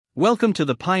Welcome to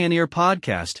the Pioneer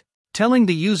Podcast, telling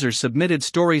the user-submitted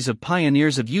stories of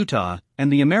pioneers of Utah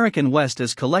and the American West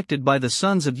as collected by the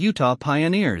Sons of Utah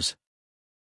Pioneers.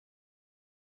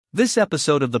 This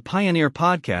episode of the Pioneer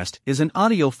Podcast is an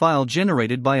audio file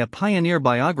generated by a pioneer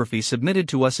biography submitted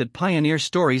to us at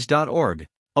pioneerstories.org,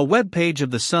 a webpage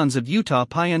of the Sons of Utah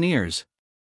Pioneers.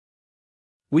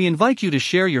 We invite you to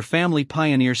share your family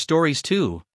pioneer stories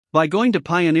too, by going to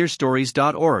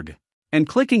pioneerstories.org and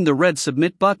clicking the red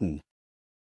Submit button.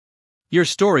 Your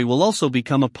story will also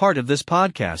become a part of this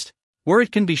podcast, where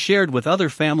it can be shared with other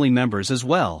family members as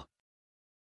well.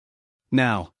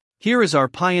 Now, here is our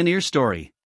pioneer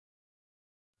story.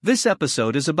 This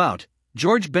episode is about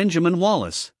George Benjamin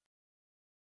Wallace.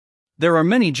 There are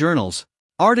many journals,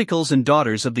 articles and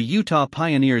Daughters of the Utah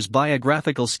Pioneers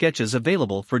biographical sketches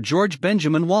available for George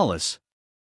Benjamin Wallace.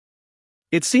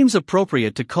 It seems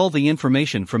appropriate to cull the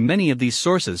information from many of these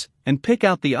sources and pick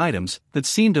out the items that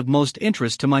seemed of most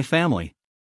interest to my family.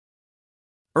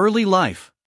 Early life.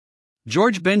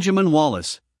 George Benjamin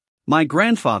Wallace, my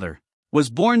grandfather, was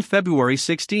born February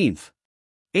 16,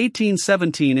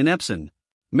 1817 in Epsom,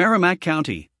 Merrimack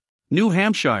County, New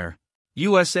Hampshire,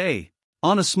 USA,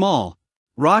 on a small,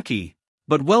 rocky,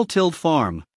 but well-tilled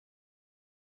farm.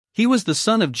 He was the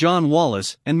son of John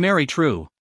Wallace and Mary True.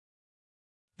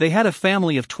 They had a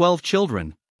family of 12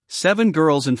 children, 7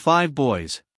 girls and 5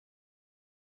 boys.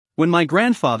 When my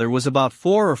grandfather was about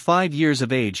 4 or 5 years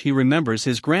of age, he remembers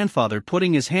his grandfather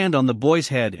putting his hand on the boy's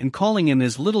head and calling him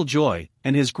his little joy,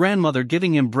 and his grandmother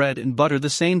giving him bread and butter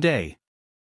the same day.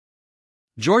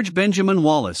 George Benjamin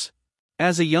Wallace,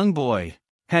 as a young boy,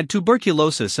 had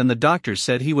tuberculosis and the doctors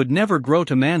said he would never grow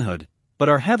to manhood, but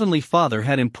our Heavenly Father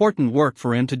had important work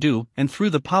for him to do, and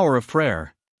through the power of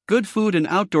prayer, good food and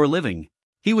outdoor living,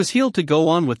 he was healed to go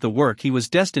on with the work he was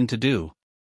destined to do.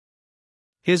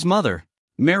 His mother,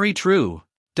 Mary True,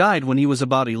 died when he was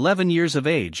about 11 years of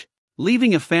age,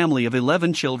 leaving a family of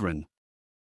 11 children.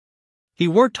 He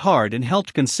worked hard and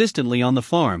helped consistently on the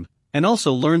farm, and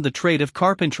also learned the trade of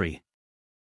carpentry.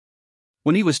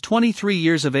 When he was 23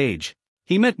 years of age,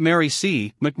 he met Mary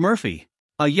C. McMurphy,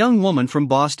 a young woman from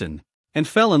Boston, and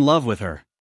fell in love with her.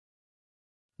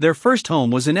 Their first home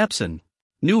was in Epsom,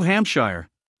 New Hampshire,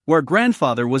 where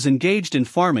grandfather was engaged in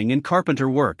farming and carpenter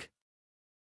work.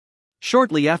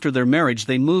 Shortly after their marriage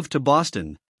they moved to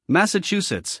Boston,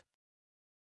 Massachusetts.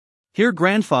 Here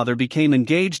grandfather became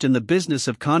engaged in the business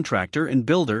of contractor and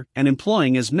builder and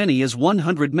employing as many as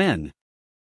 100 men.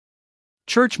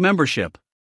 Church membership.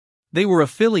 They were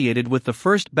affiliated with the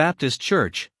First Baptist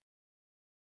Church.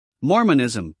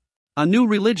 Mormonism, a new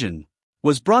religion,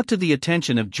 was brought to the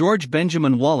attention of George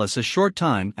Benjamin Wallace a short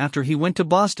time after he went to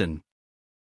Boston.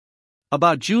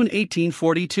 About June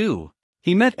 1842,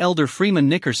 he met Elder Freeman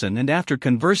Nickerson, and after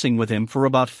conversing with him for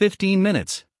about 15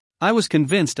 minutes, I was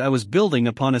convinced I was building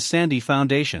upon a sandy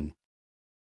foundation.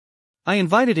 I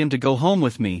invited him to go home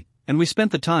with me, and we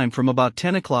spent the time from about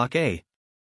 10 o'clock a.m.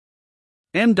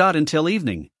 until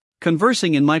evening,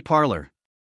 conversing in my parlor.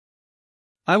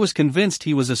 I was convinced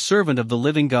he was a servant of the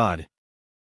living God.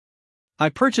 I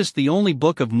purchased the only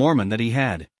Book of Mormon that he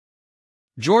had.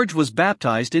 George was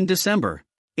baptized in December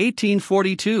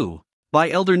 1842, by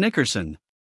Elder Nickerson.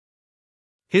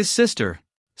 His sister,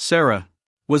 Sarah,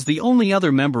 was the only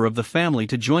other member of the family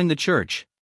to join the church.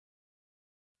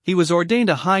 He was ordained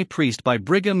a high priest by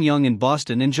Brigham Young in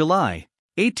Boston in July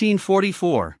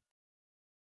 1844.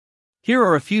 Here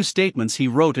are a few statements he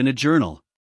wrote in a journal.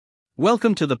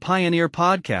 Welcome to the Pioneer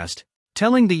Podcast,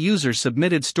 telling the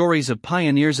user-submitted stories of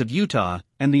pioneers of Utah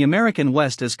and the American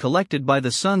West as collected by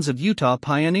the Sons of Utah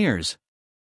Pioneers.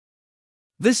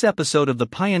 This episode of the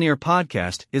Pioneer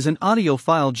Podcast is an audio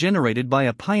file generated by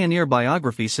a pioneer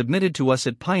biography submitted to us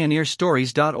at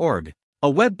pioneerstories.org, a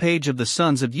webpage of the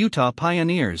Sons of Utah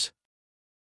Pioneers.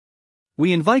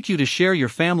 We invite you to share your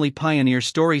family pioneer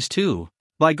stories too,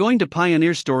 by going to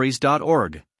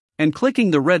pioneerstories.org and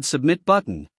clicking the red Submit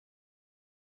button.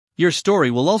 Your story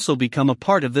will also become a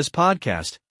part of this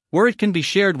podcast, where it can be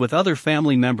shared with other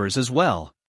family members as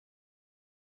well.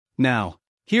 Now,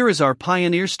 here is our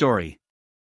pioneer story.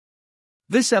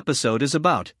 This episode is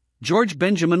about George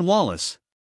Benjamin Wallace.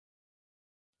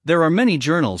 There are many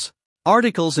journals,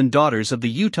 articles and Daughters of the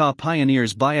Utah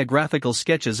Pioneers biographical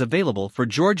sketches available for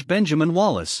George Benjamin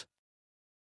Wallace.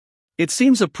 It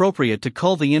seems appropriate to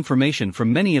cull the information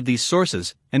from many of these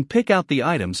sources and pick out the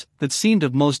items that seemed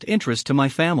of most interest to my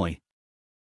family.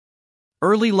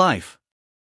 Early life.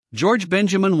 George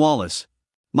Benjamin Wallace,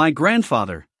 my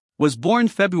grandfather, was born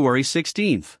February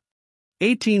 16,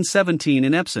 1817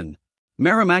 in Epsom,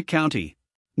 Merrimack County,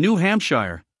 New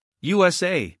Hampshire,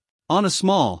 USA, on a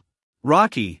small,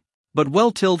 rocky, but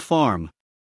well-tilled farm.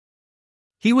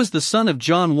 He was the son of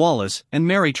John Wallace and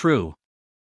Mary True.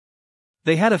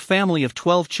 They had a family of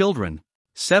 12 children,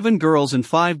 7 girls and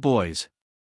 5 boys.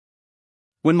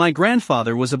 When my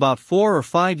grandfather was about 4 or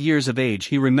 5 years of age,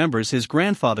 he remembers his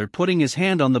grandfather putting his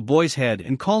hand on the boy's head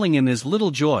and calling him his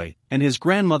little joy, and his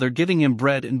grandmother giving him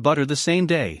bread and butter the same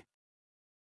day.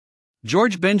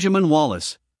 George Benjamin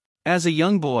Wallace, as a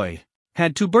young boy,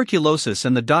 had tuberculosis,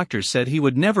 and the doctors said he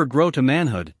would never grow to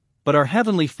manhood, but our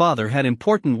Heavenly Father had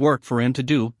important work for him to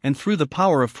do, and through the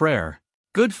power of prayer,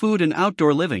 good food and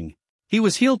outdoor living, he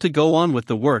was healed to go on with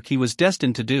the work he was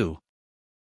destined to do.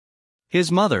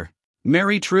 His mother,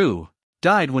 Mary True,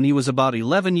 died when he was about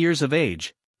 11 years of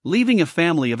age, leaving a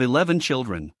family of 11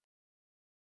 children.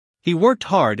 He worked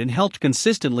hard and helped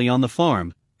consistently on the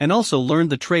farm, and also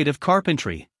learned the trade of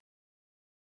carpentry.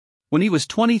 When he was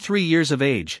 23 years of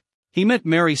age, he met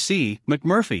Mary C.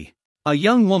 McMurphy, a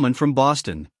young woman from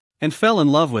Boston, and fell in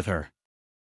love with her.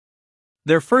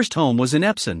 Their first home was in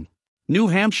Epsom, New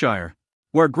Hampshire,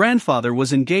 where grandfather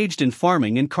was engaged in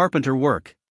farming and carpenter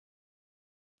work.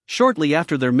 Shortly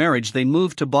after their marriage, they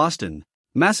moved to Boston,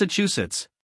 Massachusetts.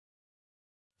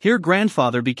 Here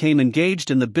grandfather became engaged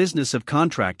in the business of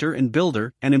contractor and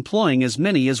builder, and employing as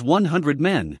many as 100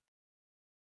 men.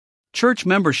 Church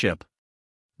membership.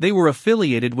 They were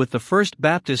affiliated with the First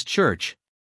Baptist Church.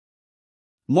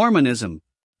 Mormonism,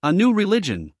 a new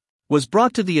religion, was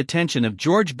brought to the attention of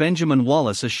George Benjamin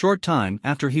Wallace a short time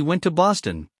after he went to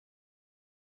Boston.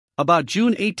 About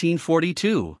June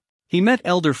 1842, he met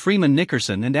Elder Freeman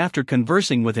Nickerson, and after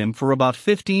conversing with him for about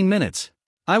 15 minutes,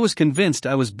 I was convinced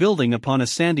I was building upon a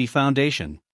sandy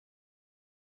foundation.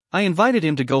 I invited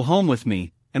him to go home with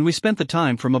me, and we spent the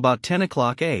time from about 10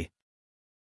 o'clock a.m.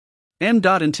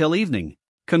 until evening,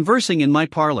 conversing in my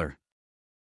parlor.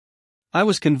 I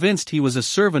was convinced he was a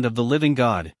servant of the living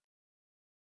God.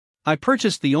 I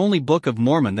purchased the only Book of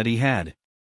Mormon that he had.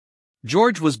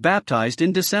 George was baptized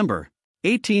in December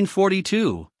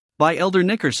 1842. By Elder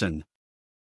Nickerson.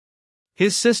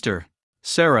 His sister,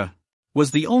 Sarah, was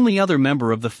the only other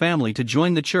member of the family to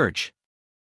join the church.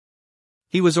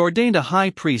 He was ordained a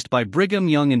high priest by Brigham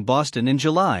Young in Boston in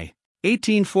July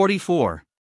 1844.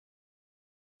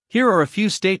 Here are a few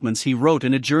statements he wrote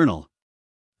in a journal.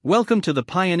 Welcome to the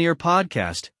Pioneer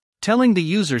Podcast, telling the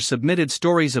user-submitted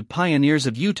stories of pioneers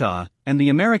of Utah and the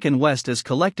American West as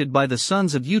collected by the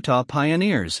Sons of Utah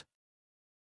Pioneers.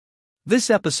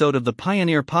 This episode of the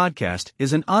Pioneer Podcast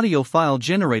is an audio file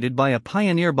generated by a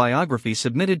pioneer biography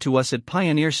submitted to us at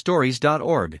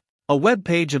pioneerstories.org, a web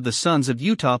page of the Sons of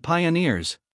Utah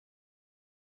Pioneers.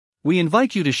 We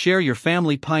invite you to share your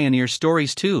family pioneer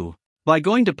stories too, by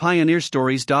going to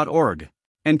pioneerstories.org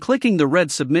and clicking the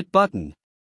red Submit button.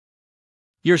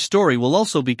 Your story will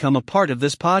also become a part of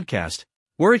this podcast,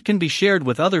 where it can be shared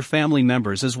with other family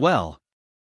members as well.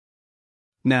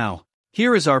 Now,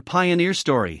 here is our pioneer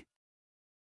story.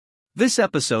 This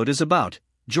episode is about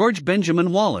George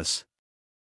Benjamin Wallace.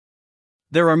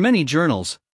 There are many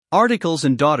journals, articles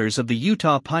and Daughters of the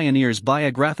Utah Pioneers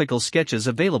biographical sketches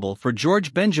available for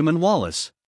George Benjamin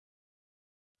Wallace.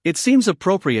 It seems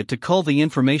appropriate to cull the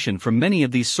information from many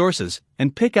of these sources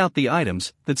and pick out the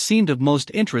items that seemed of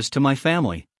most interest to my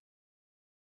family.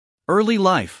 Early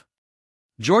life.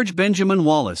 George Benjamin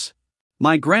Wallace,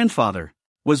 my grandfather,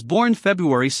 was born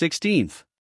February 16,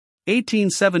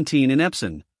 1817 in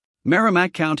Epsom,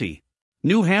 Merrimack County,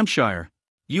 New Hampshire,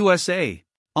 USA,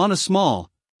 on a small,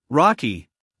 rocky,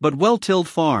 but well-tilled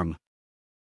farm.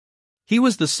 He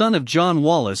was the son of John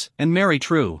Wallace and Mary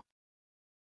True.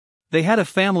 They had a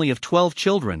family of 12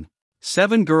 children,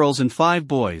 7 girls and 5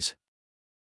 boys.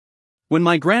 When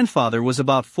my grandfather was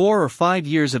about 4 or 5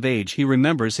 years of age, he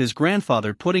remembers his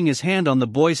grandfather putting his hand on the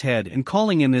boy's head and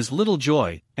calling him his little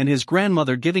joy, and his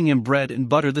grandmother giving him bread and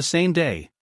butter the same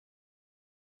day.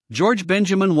 George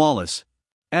Benjamin Wallace,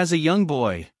 as a young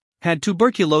boy, had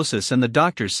tuberculosis, and the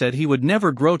doctors said he would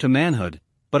never grow to manhood,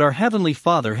 but our Heavenly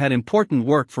Father had important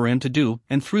work for him to do,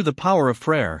 and through the power of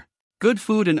prayer, good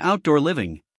food and outdoor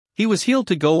living, he was healed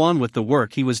to go on with the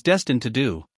work he was destined to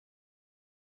do.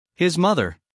 His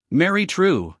mother, Mary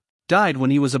True, died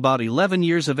when he was about 11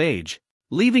 years of age,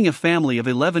 leaving a family of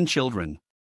 11 children.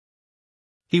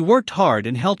 He worked hard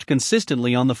and helped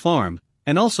consistently on the farm,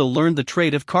 and also learned the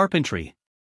trade of carpentry.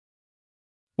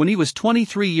 When he was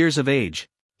 23 years of age,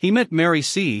 he met Mary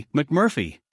C.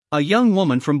 McMurphy, a young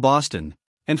woman from Boston,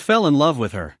 and fell in love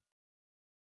with her.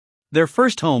 Their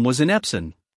first home was in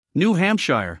Epsom, New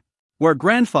Hampshire, where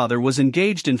grandfather was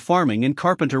engaged in farming and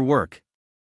carpenter work.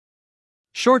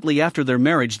 Shortly after their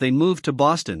marriage, they moved to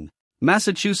Boston,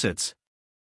 Massachusetts.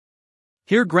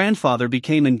 Here grandfather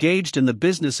became engaged in the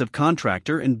business of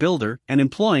contractor and builder and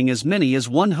employing as many as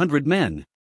 100 men.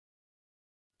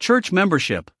 Church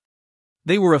membership.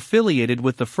 They were affiliated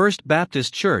with the First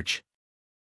Baptist Church.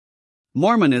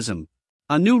 Mormonism,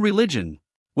 a new religion,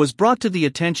 was brought to the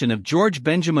attention of George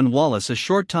Benjamin Wallace a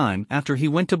short time after he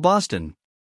went to Boston.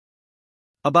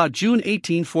 About June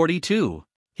 1842,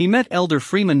 he met Elder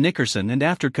Freeman Nickerson, and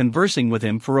after conversing with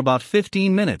him for about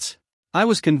 15 minutes, I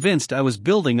was convinced I was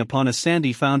building upon a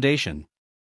sandy foundation.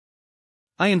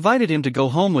 I invited him to go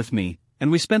home with me,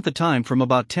 and we spent the time from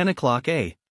about 10 o'clock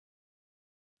a.m.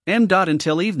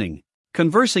 until evening,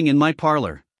 conversing in my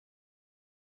parlor.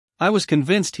 I was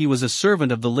convinced he was a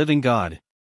servant of the living God.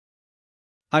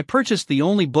 I purchased the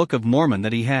only Book of Mormon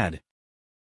that he had.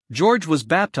 George was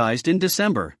baptized in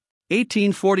December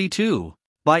 1842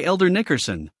 by Elder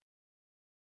Nickerson.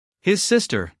 His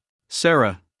sister,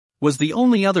 Sarah, was the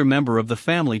only other member of the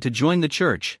family to join the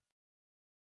church.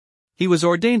 He was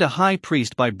ordained a high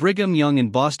priest by Brigham Young in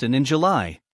Boston in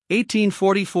July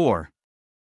 1844.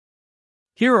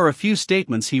 Here are a few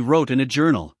statements he wrote in a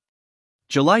journal.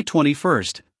 July 21,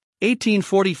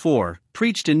 1844,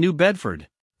 preached in New Bedford,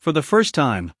 for the first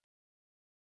time.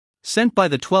 Sent by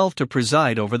the 12 to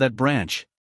preside over that branch.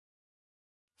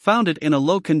 Found it in a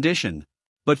low condition,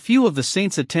 but few of the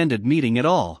saints attended meeting at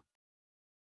all.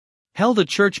 Held a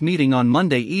church meeting on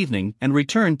Monday evening and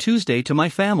returned Tuesday to my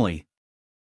family.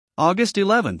 August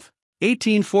 11,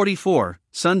 1844,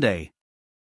 Sunday.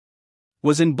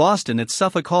 Was in Boston at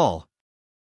Suffolk Hall.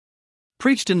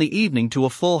 Preached in the evening to a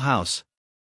full house.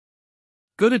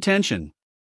 Good attention.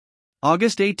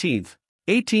 August 18,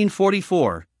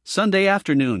 1844, Sunday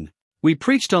afternoon, we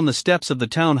preached on the steps of the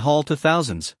town hall to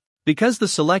thousands, because the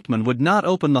selectmen would not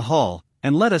open the hall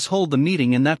and let us hold the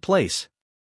meeting in that place.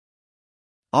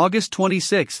 August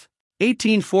 26,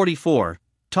 1844,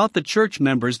 taught the church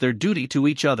members their duty to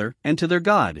each other and to their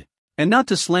God, and not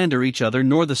to slander each other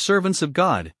nor the servants of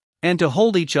God, and to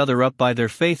hold each other up by their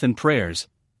faith and prayers,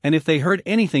 and if they heard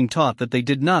anything taught that they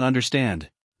did not understand,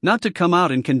 not to come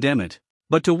out and condemn it,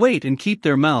 but to wait and keep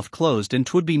their mouth closed, and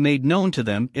 'twould be made known to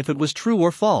them if it was true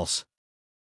or false.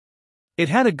 It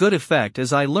had a good effect,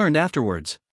 as I learned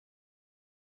afterwards.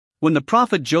 When the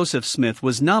prophet Joseph Smith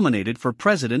was nominated for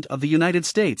President of the United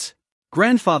States,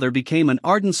 grandfather became an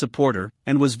ardent supporter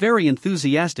and was very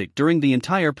enthusiastic during the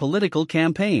entire political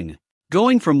campaign,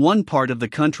 going from one part of the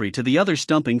country to the other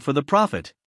stumping for the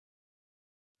prophet.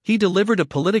 He delivered a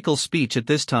political speech at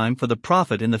this time for the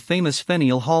prophet in the famous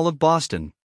Faneuil Hall of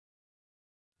Boston.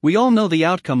 We all know the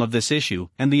outcome of this issue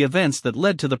and the events that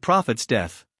led to the prophet's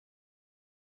death.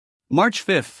 March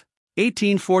 5,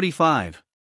 1845.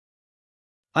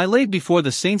 I laid before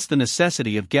the saints the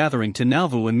necessity of gathering to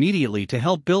Nauvoo immediately to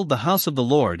help build the house of the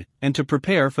Lord and to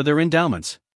prepare for their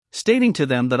endowments, stating to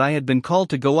them that I had been called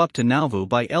to go up to Nauvoo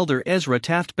by Elder Ezra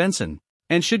Taft Benson,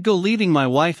 and should go leaving my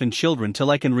wife and children till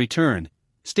I can return,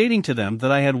 stating to them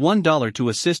that I had $1 to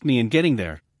assist me in getting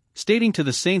there, stating to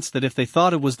the saints that if they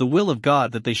thought it was the will of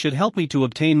God that they should help me to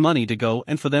obtain money to go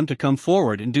and for them to come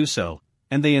forward and do so,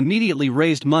 and they immediately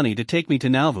raised money to take me to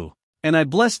Nauvoo, and I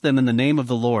blessed them in the name of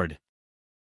the Lord.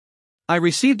 I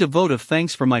received a vote of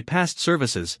thanks for my past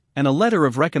services, and a letter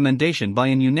of recommendation by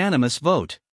an unanimous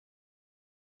vote.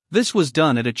 This was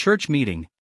done at a church meeting.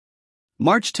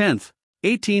 March 10,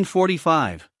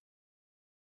 1845.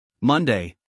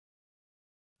 Monday.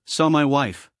 Saw my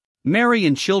wife, Mary,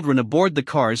 and children aboard the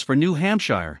cars for New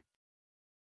Hampshire.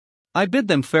 I bid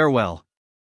them farewell.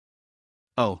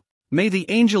 Oh, may the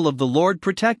angel of the Lord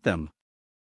protect them.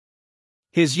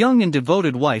 His young and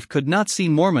devoted wife could not see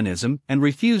Mormonism and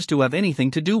refused to have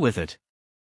anything to do with it.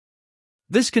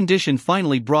 This condition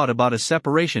finally brought about a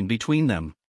separation between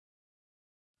them.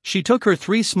 She took her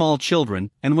 3 small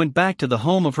children and went back to the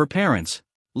home of her parents,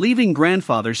 leaving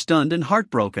grandfather stunned and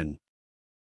heartbroken.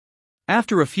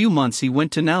 After a few months he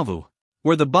went to Nauvoo,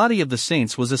 where the body of the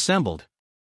saints was assembled.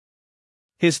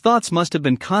 His thoughts must have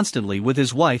been constantly with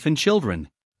his wife and children,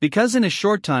 because in a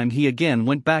short time he again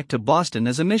went back to Boston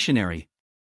as a missionary.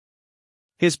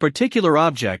 His particular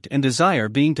object and desire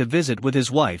being to visit with his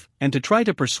wife and to try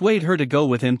to persuade her to go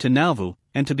with him to Nauvoo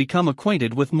and to become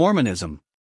acquainted with Mormonism.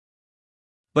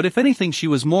 But if anything, she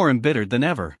was more embittered than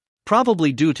ever,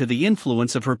 probably due to the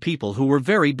influence of her people who were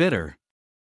very bitter.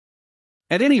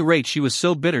 At any rate, she was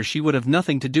so bitter she would have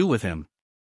nothing to do with him.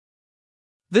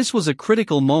 This was a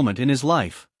critical moment in his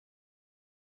life.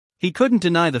 He couldn't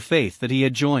deny the faith that he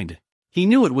had joined. He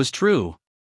knew it was true.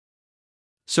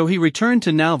 So he returned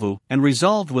to Nauvoo and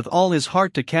resolved with all his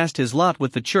heart to cast his lot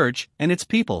with the church and its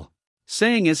people,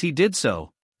 saying as he did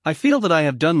so, "I feel that I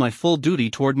have done my full duty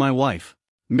toward my wife,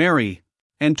 Mary,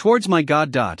 and towards my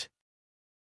God.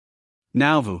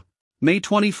 Nauvoo, May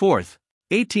 24,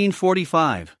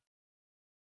 1845.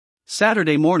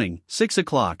 Saturday morning, 6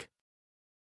 o'clock.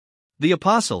 The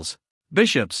apostles,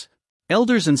 bishops,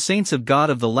 elders and saints of God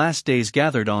of the last days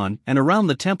gathered on and around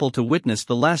the temple to witness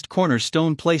the last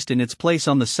cornerstone placed in its place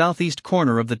on the southeast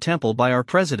corner of the temple by our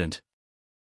president.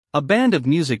 A band of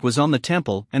music was on the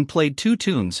temple and played 2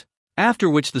 tunes, after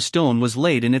which the stone was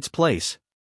laid in its place.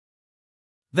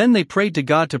 Then they prayed to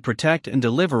God to protect and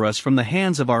deliver us from the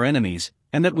hands of our enemies,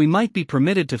 and that we might be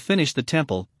permitted to finish the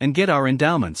temple and get our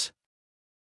endowments.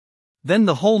 Then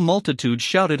the whole multitude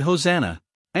shouted Hosanna,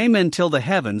 Amen, till the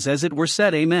heavens as it were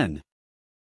said Amen.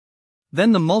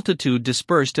 Then the multitude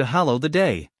dispersed to hallow the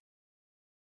day.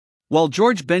 While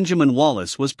George Benjamin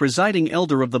Wallace was presiding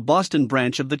elder of the Boston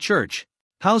branch of the church,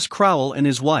 House Crowell and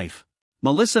his wife,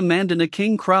 Melissa Mandana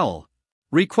King Crowell,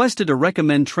 requested to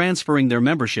recommend transferring their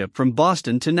membership from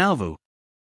Boston to Nauvoo.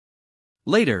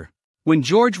 Later, when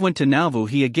George went to Nauvoo,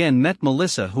 he again met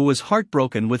Melissa, who was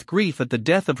heartbroken with grief at the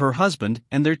death of her husband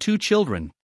and their 2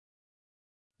 children.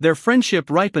 Their friendship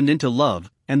ripened into love,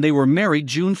 and they were married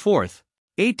June 4,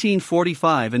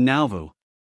 1845 in Nauvoo.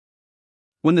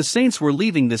 When the saints were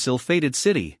leaving this ill-fated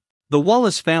city, the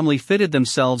Wallace family fitted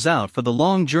themselves out for the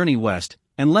long journey west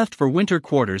and left for winter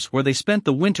quarters, where they spent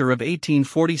the winter of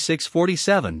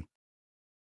 1846-47.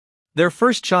 Their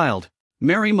first child,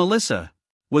 Mary Melissa,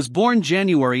 was born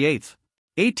January 8,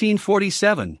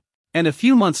 1847, and a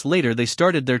few months later they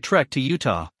started their trek to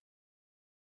Utah.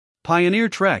 Pioneer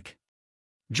Trek.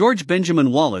 George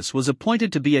Benjamin Wallace was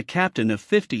appointed to be a captain of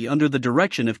 50 under the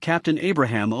direction of Captain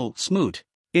Abraham O. Smoot,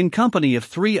 in company of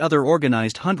 3 other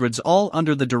organized hundreds, all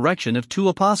under the direction of 2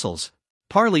 apostles,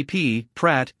 Parley P.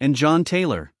 Pratt and John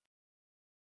Taylor.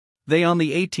 They on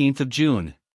the 18th of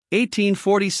June,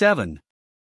 1847.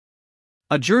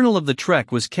 A journal of the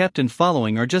trek was kept, and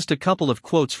following are just a couple of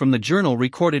quotes from the journal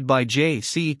recorded by J.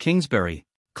 C. Kingsbury,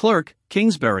 Clerk,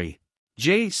 Kingsbury,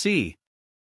 J. C.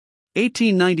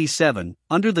 1897,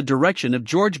 under the direction of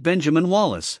George Benjamin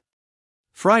Wallace.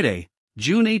 Friday,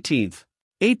 June 18,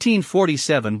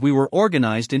 1847. We were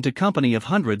organized into company of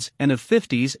hundreds and of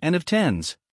 50s and of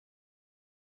 10s.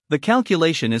 The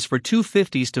calculation is for 2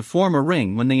 50s to form a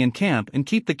ring when they encamp and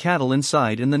keep the cattle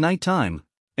inside in the night time,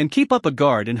 and keep up a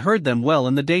guard and herd them well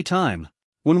in the daytime,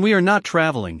 when we are not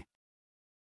traveling.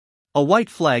 A white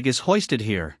flag is hoisted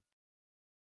here.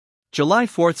 July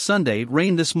 4th, Sunday,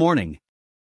 rain this morning.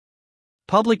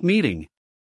 Public meeting.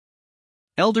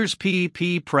 Elders P.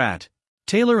 P. Pratt,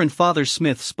 Taylor and Father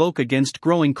Smith spoke against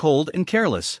growing cold and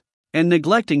careless, and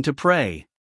neglecting to pray.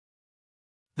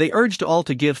 They urged all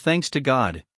to give thanks to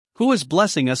God, who is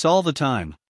blessing us all the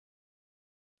time.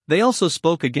 They also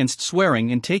spoke against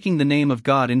swearing and taking the name of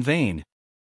God in vain.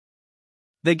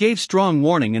 They gave strong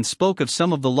warning and spoke of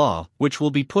some of the law which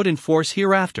will be put in force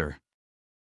hereafter.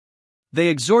 They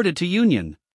exhorted to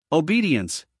union,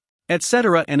 obedience,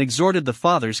 etc., and exhorted the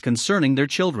fathers concerning their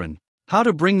children, how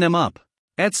to bring them up,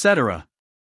 etc.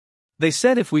 They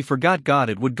said if we forgot God,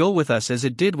 it would go with us as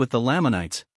it did with the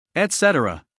Lamanites,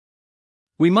 etc.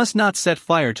 We must not set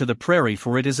fire to the prairie,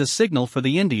 for it is a signal for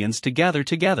the Indians to gather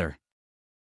together.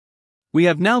 We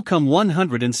have now come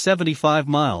 175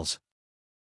 miles.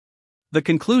 The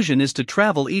conclusion is to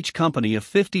travel each company of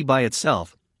 50 by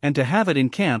itself, and to have it in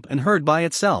camp and herd by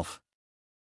itself.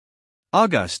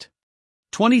 August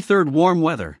 23rd. Warm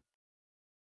weather.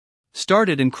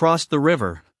 Started and crossed the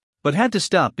river, but had to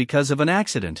stop because of an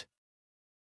accident.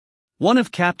 One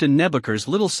of Captain Nebuchadnezzar's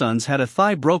little sons had a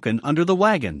thigh broken under the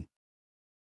wagon.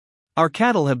 Our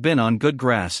cattle have been on good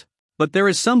grass, but there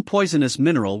is some poisonous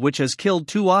mineral which has killed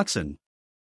 2 oxen.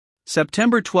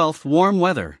 September 12th. Warm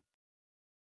weather.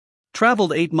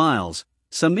 Traveled 8 miles,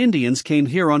 some Indians came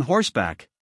here on horseback.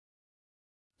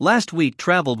 Last week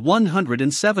traveled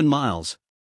 107 miles.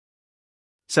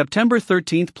 September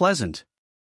 13th. Pleasant.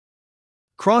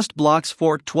 Crossed Block's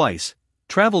Fort twice,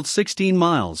 traveled 16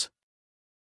 miles.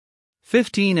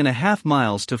 15.5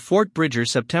 miles to Fort Bridger.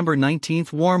 September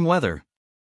 19th. Warm weather.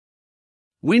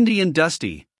 Windy and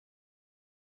dusty.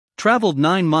 Traveled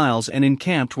 9 miles and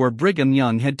encamped where Brigham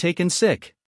Young had taken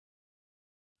sick.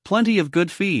 Plenty of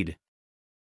good feed.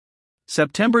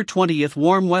 September 20th.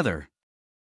 Warm weather.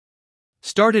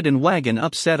 Started and wagon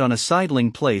upset on a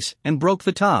sidling place and broke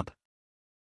the top.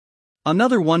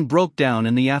 Another one broke down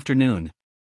in the afternoon.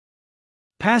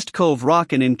 Passed Cove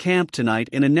Rock and encamped tonight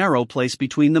in a narrow place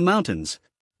between the mountains,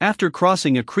 after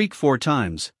crossing a creek 4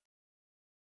 times.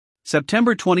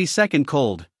 September 22nd.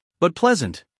 Cold, but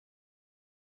pleasant.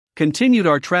 Continued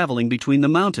our traveling between the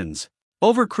mountains,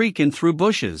 over creek and through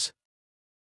bushes.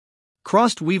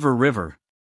 Crossed Weaver River.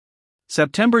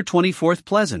 September 24th.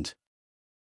 Pleasant.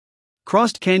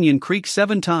 Crossed Canyon Creek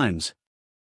 7 times.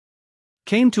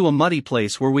 Came to a muddy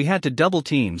place where we had to double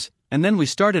teams, and then we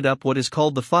started up what is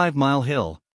called the 5-mile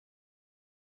hill.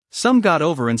 Some got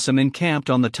over and some encamped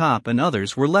on the top and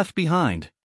others were left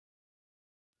behind.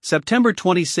 September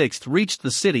 26 reached the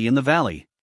city in the valley.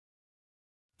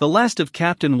 The last of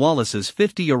Captain Wallace's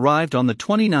 50 arrived on the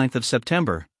 29th of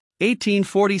September,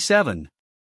 1847.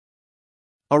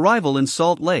 Arrival in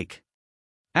Salt Lake.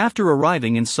 After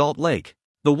arriving in Salt Lake,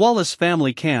 the Wallace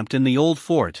family camped in the old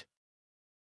fort.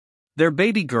 Their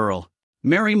baby girl,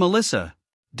 Mary Melissa,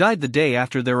 died the day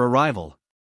after their arrival.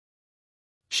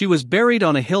 She was buried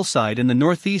on a hillside in the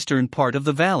northeastern part of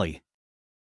the valley.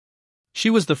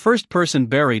 She was the first person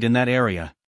buried in that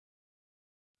area.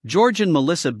 George and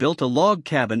Melissa built a log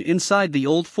cabin inside the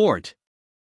old fort.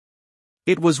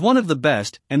 It was one of the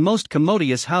best and most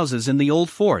commodious houses in the old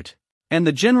fort, and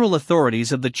the general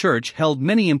authorities of the church held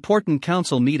many important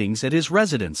council meetings at his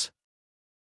residence.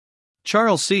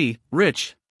 Charles C.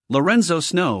 Rich, Lorenzo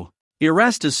Snow,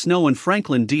 Erastus Snow and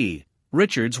Franklin D.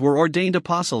 Richards were ordained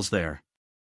apostles there.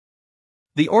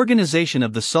 The organization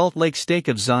of the Salt Lake Stake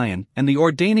of Zion and the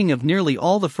ordaining of nearly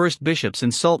all the first bishops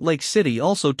in Salt Lake City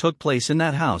also took place in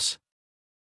that house.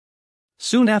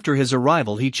 Soon after his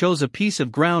arrival, he chose a piece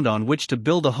of ground on which to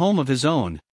build a home of his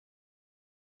own.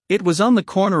 It was on the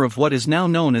corner of what is now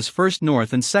known as First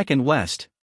North and Second West.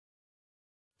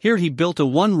 Here he built a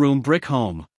one-room brick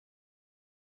home.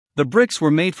 The bricks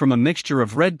were made from a mixture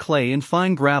of red clay and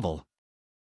fine gravel.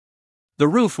 The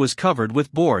roof was covered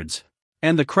with boards,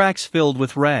 and the cracks filled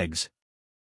with rags.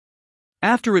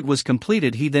 After it was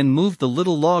completed, he then moved the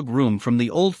little log room from the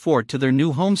old fort to their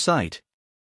new home site.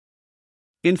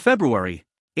 In February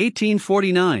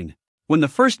 1849, when the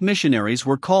first missionaries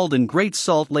were called in Great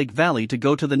Salt Lake Valley to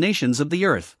go to the nations of the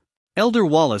earth, Elder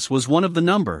Wallace was one of the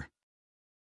number.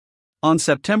 On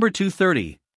September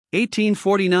 2-30,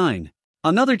 1849,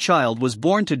 another child was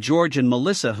born to George and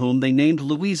Melissa, whom they named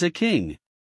Louisa King.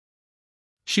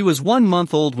 She was 1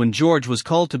 month old when George was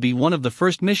called to be one of the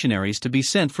first missionaries to be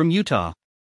sent from Utah.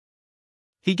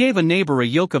 He gave a neighbor a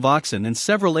yoke of oxen and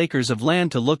several acres of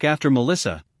land to look after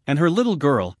Melissa and her little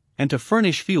girl, and to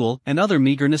furnish fuel and other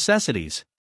meager necessities.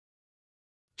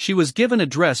 She was given a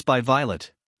dress by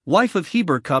Violet, wife of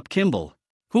Heber Cup Kimball,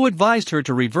 who advised her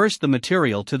to reverse the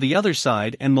material to the other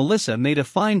side, and Melissa made a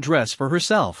fine dress for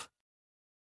herself.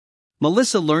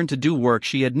 Melissa learned to do work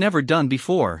she had never done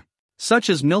before, such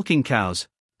as milking cows,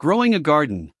 growing a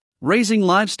garden, raising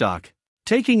livestock,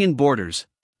 taking in boarders,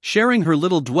 sharing her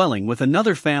little dwelling with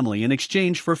another family in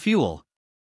exchange for fuel.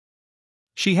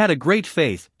 She had a great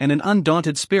faith and an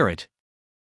undaunted spirit.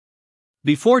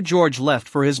 Before George left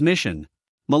for his mission,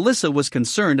 Melissa was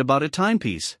concerned about a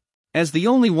timepiece, as the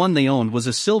only one they owned was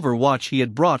a silver watch he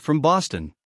had brought from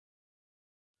Boston.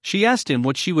 She asked him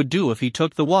what she would do if he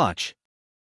took the watch.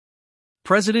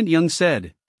 President Young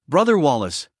said, "Brother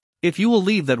Wallace, if you will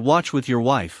leave that watch with your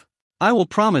wife, I will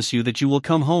promise you that you will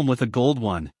come home with a gold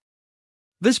one."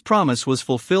 This promise was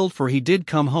fulfilled, for he did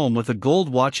come home with a gold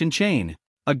watch and chain,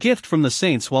 a gift from the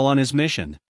saints while on his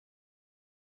mission.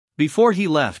 Before he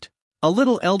left, a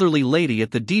little elderly lady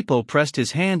at the depot pressed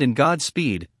his hand in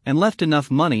Godspeed and left enough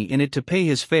money in it to pay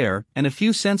his fare and a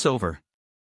few cents over.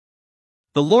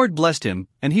 The Lord blessed him,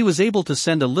 and he was able to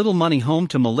send a little money home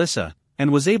to Melissa,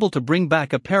 and was able to bring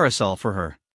back a parasol for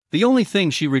her, the only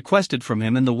thing she requested from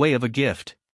him in the way of a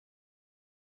gift.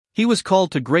 He was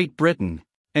called to Great Britain,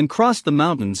 and crossed the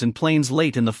mountains and plains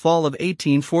late in the fall of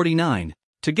 1849,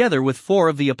 together with 4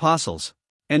 of the apostles,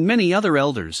 and many other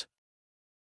elders.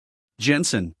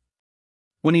 Jensen.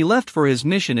 When he left for his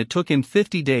mission, it took him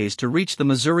 50 days to reach the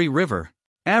Missouri River,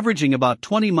 averaging about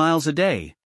 20 miles a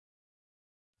day.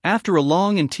 After a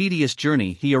long and tedious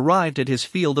journey, he arrived at his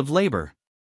field of labor.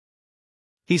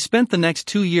 He spent the next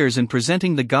 2 years in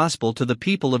presenting the gospel to the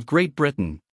people of Great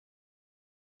Britain.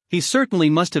 He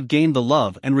certainly must have gained the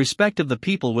love and respect of the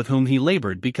people with whom he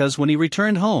labored, because when he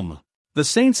returned home, the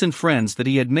saints and friends that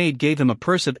he had made gave him a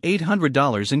purse of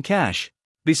 $800 in cash,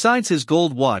 besides his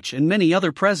gold watch and many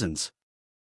other presents.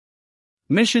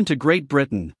 Mission to Great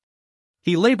Britain.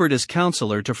 He labored as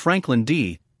counselor to Franklin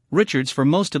D. Richards for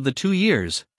most of the 2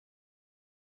 years.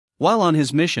 While on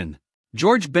his mission,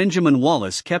 George Benjamin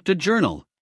Wallace kept a journal.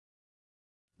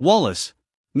 Wallace,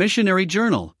 Missionary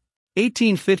Journal,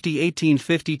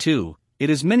 1850-1852, it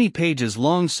is many pages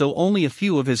long, so only a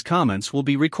few of his comments will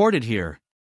be recorded here.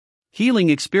 Healing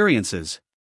Experiences.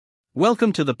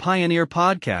 Welcome to the Pioneer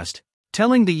Podcast,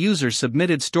 telling the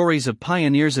user-submitted stories of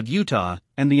pioneers of Utah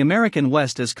and the American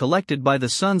West as collected by the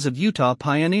Sons of Utah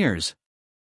Pioneers.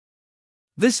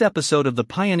 This episode of the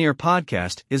Pioneer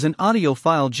Podcast is an audio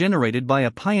file generated by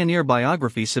a pioneer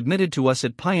biography submitted to us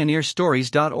at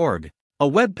pioneerstories.org, a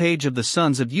webpage of the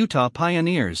Sons of Utah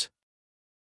Pioneers.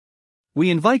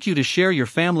 We invite you to share your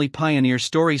family pioneer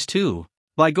stories too,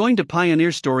 by going to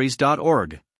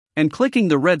pioneerstories.org and clicking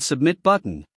the red Submit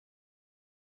button.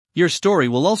 Your story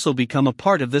will also become a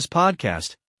part of this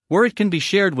podcast, where it can be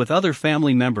shared with other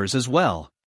family members as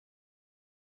well.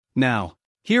 Now,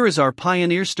 here is our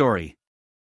pioneer story.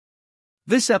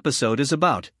 This episode is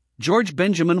about George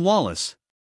Benjamin Wallace.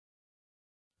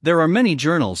 There are many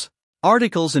journals,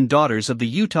 articles and Daughters of the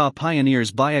Utah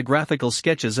Pioneers biographical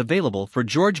sketches available for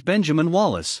George Benjamin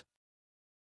Wallace.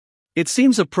 It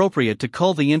seems appropriate to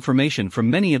cull the information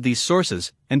from many of these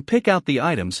sources and pick out the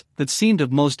items that seemed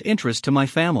of most interest to my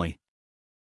family.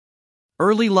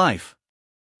 Early life.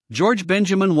 George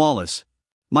Benjamin Wallace,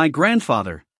 my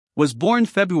grandfather, was born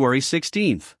February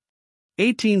 16,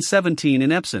 1817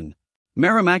 in Epsom,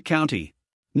 Merrimack County,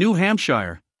 New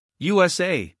Hampshire,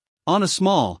 USA, on a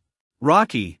small,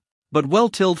 rocky, but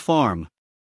well-tilled farm.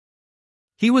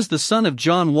 He was the son of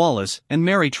John Wallace and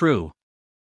Mary True.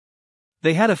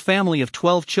 They had a family of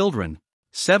 12 children,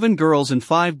 7 girls and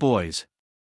 5 boys.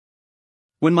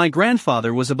 When my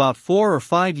grandfather was about 4 or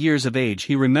 5 years of age,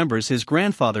 he remembers his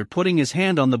grandfather putting his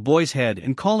hand on the boy's head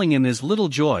and calling him his little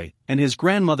joy, and his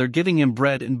grandmother giving him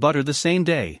bread and butter the same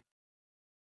day.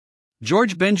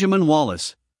 George Benjamin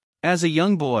Wallace, as a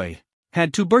young boy,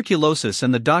 had tuberculosis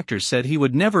and the doctors said he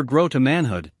would never grow to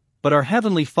manhood, but our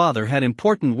Heavenly Father had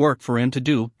important work for him to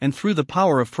do, and through the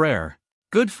power of prayer,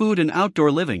 good food and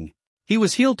outdoor living, he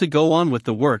was healed to go on with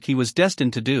the work he was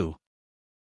destined to do.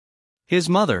 His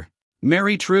mother,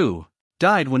 Mary True,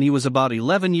 died when he was about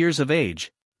 11 years of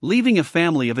age, leaving a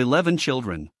family of 11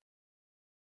 children.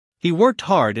 He worked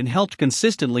hard and helped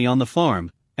consistently on the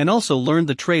farm, and also learned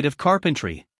the trade of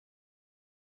carpentry.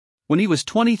 When he was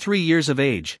 23 years of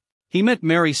age, he met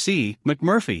Mary C.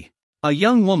 McMurphy, a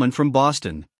young woman from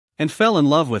Boston, and fell in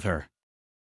love with her.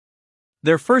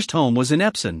 Their first home was in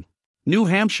Epsom, New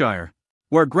Hampshire,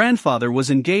 where grandfather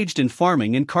was engaged in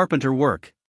farming and carpenter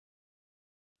work.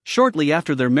 Shortly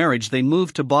after their marriage they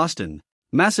moved to Boston,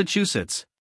 Massachusetts.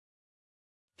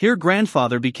 Here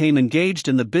grandfather became engaged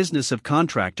in the business of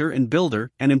contractor and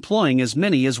builder and employing as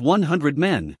many as 100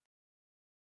 men.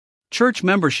 Church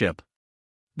membership.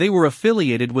 They were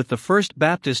affiliated with the First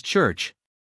Baptist Church.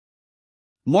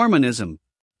 Mormonism,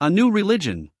 a new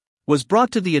religion, was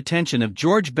brought to the attention of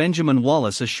George Benjamin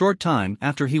Wallace a short time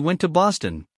after he went to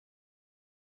Boston.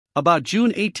 About June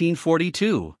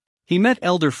 1842, he met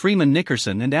Elder Freeman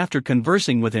Nickerson, and after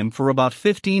conversing with him for about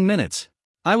 15 minutes,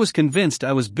 I was convinced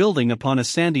I was building upon a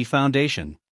sandy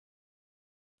foundation.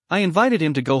 I invited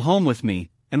him to go home with me,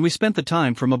 and we spent the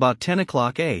time from about 10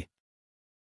 o'clock a.m.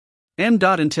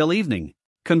 until evening,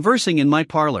 conversing in my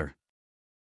parlor.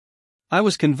 I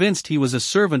was convinced he was a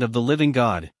servant of the living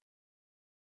God.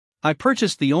 I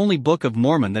purchased the only Book of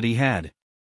Mormon that he had.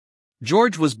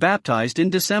 George was baptized in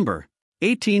December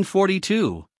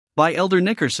 1842, by Elder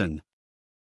Nickerson.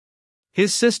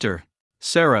 His sister,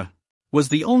 Sarah, was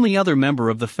the only other member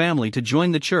of the family to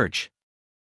join the church.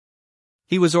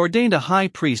 He was ordained a high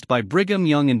priest by Brigham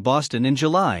Young in Boston in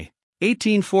July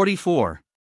 1844.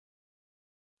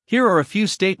 Here are a few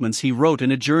statements he wrote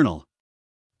in a journal.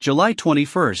 July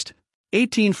 21,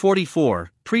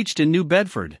 1844, preached in New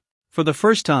Bedford, for the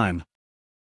first time.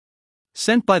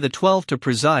 Sent by the 12 to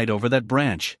preside over that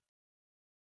branch.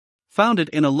 Found it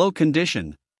in a low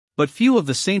condition, but few of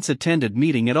the saints attended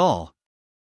meeting at all.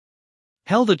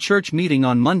 Held a church meeting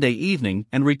on Monday evening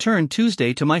and returned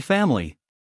Tuesday to my family.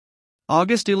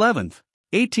 August 11,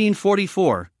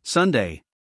 1844, Sunday.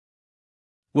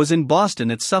 Was in Boston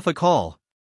at Suffolk Hall.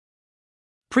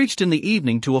 Preached in the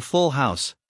evening to a full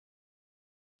house.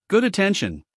 Good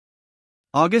attention.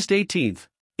 August 18,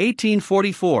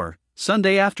 1844,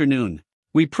 Sunday afternoon,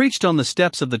 we preached on the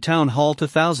steps of the town hall to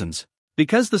thousands,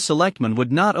 because the selectmen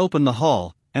would not open the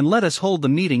hall and let us hold the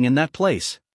meeting in that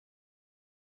place.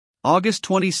 August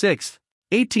 26,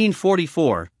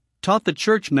 1844, taught the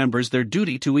church members their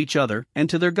duty to each other and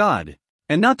to their God,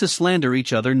 and not to slander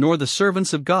each other nor the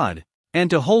servants of God, and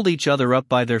to hold each other up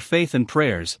by their faith and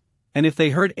prayers, and if they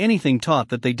heard anything taught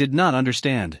that they did not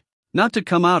understand, not to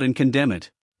come out and condemn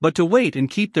it, but to wait and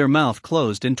keep their mouth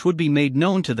closed, and 'twould be made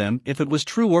known to them if it was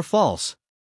true or false.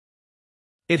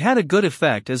 It had a good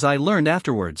effect, as I learned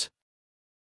afterwards.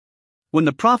 When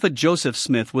the prophet Joseph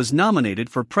Smith was nominated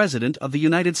for President of the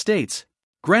United States,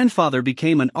 grandfather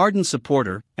became an ardent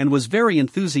supporter and was very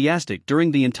enthusiastic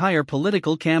during the entire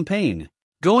political campaign,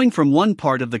 going from one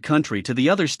part of the country to the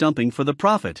other stumping for the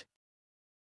prophet.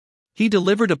 He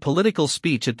delivered a political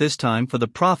speech at this time for the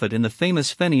prophet in the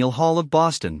famous Faneuil Hall of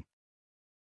Boston.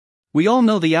 We all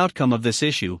know the outcome of this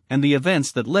issue and the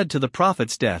events that led to the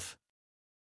prophet's death.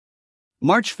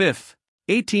 March 5,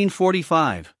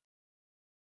 1845.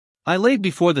 I laid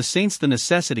before the saints the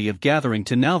necessity of gathering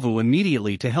to Nauvoo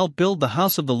immediately to help build the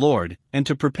house of the Lord and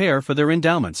to prepare for their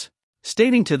endowments,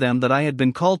 stating to them that I had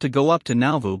been called to go up to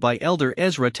Nauvoo by Elder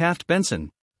Ezra Taft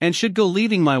Benson, and should go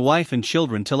leaving my wife and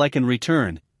children till I can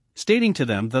return, stating to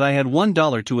them that I had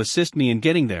 $1 to assist me in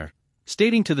getting there,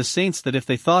 stating to the saints that if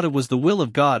they thought it was the will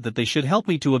of God that they should help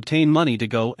me to obtain money to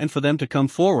go and for them to come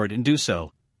forward and do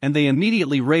so, and they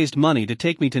immediately raised money to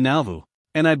take me to Nauvoo,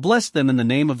 and I blessed them in the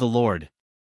name of the Lord.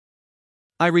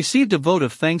 I received a vote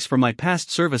of thanks for my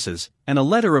past services, and a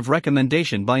letter of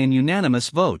recommendation by an unanimous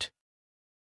vote.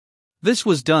 This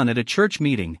was done at a church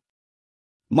meeting.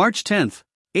 March 10,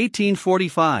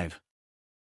 1845.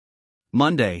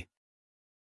 Monday.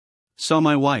 Saw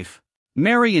my wife,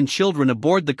 Mary, and children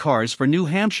aboard the cars for New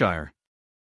Hampshire.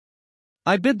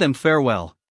 I bid them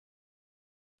farewell.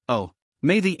 Oh,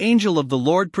 may the angel of the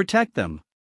Lord protect them.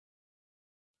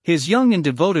 His young and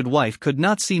devoted wife could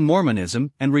not see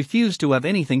Mormonism and refused to have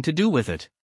anything to do with it.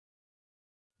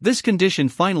 This condition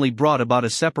finally brought about a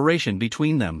separation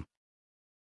between them.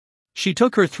 She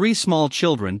took her 3 small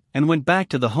children and went back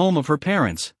to the home of her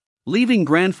parents, leaving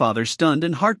grandfather stunned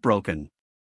and heartbroken.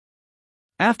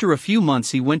 After a few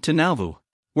months he went to Nauvoo,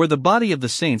 where the body of the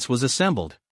saints was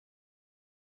assembled.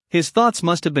 His thoughts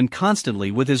must have been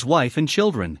constantly with his wife and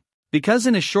children, because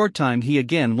in a short time he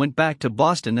again went back to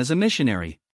Boston as a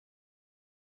missionary.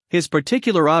 His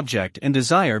particular object and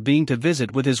desire being to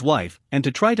visit with his wife and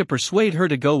to try to persuade her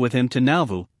to go with him to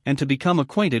Nauvoo and to become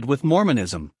acquainted with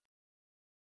Mormonism.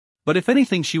 But if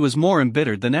anything, she was more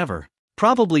embittered than ever,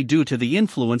 probably due to the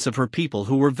influence of her people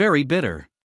who were very bitter.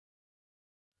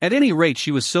 At any rate,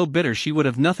 she was so bitter she would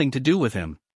have nothing to do with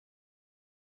him.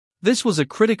 This was a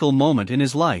critical moment in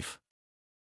his life.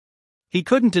 He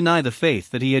couldn't deny the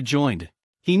faith that he had joined.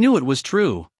 He knew it was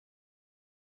true.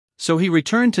 So he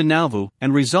returned to Nauvoo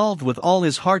and resolved with all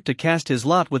his heart to cast his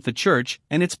lot with the church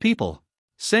and its people,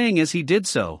 saying as he did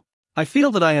so, I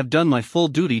feel that I have done my full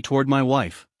duty toward my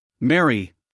wife,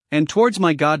 Mary, and towards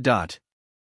my God.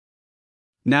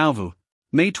 Nauvoo,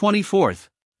 May 24,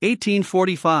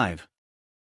 1845.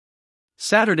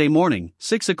 Saturday morning,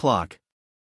 6 o'clock.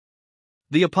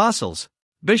 The apostles,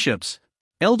 bishops,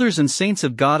 elders and saints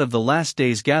of God of the last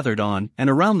days gathered on and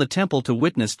around the temple to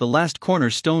witness the last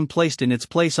cornerstone placed in its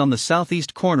place on the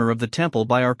southeast corner of the temple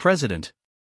by our president.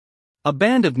 A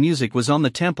band of music was on the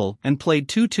temple and played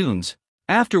 2 tunes,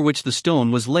 after which the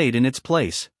stone was laid in its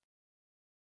place.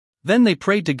 Then they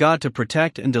prayed to God to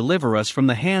protect and deliver us from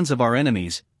the hands of our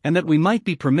enemies, and that we might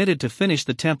be permitted to finish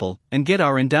the temple and get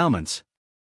our endowments.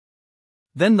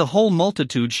 Then the whole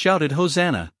multitude shouted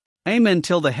Hosanna, Amen,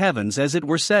 till the heavens as it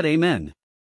were said Amen.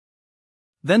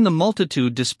 Then the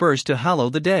multitude dispersed to hallow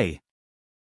the day.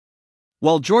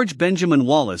 While George Benjamin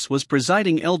Wallace was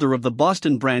presiding elder of the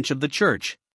Boston branch of the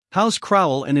church, House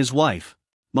Crowell and his wife,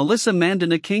 Melissa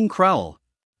Mandana King Crowell,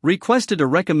 requested to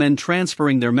recommend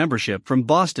transferring their membership from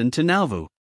Boston to Nauvoo.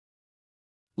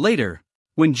 Later,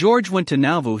 when George went to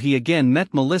Nauvoo, he again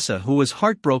met Melissa, who was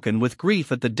heartbroken with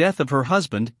grief at the death of her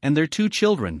husband and their 2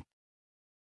 children.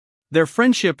 Their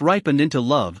friendship ripened into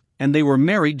love, and they were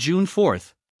married June 4,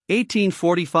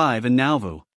 1845 in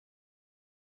Nauvoo.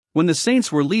 When the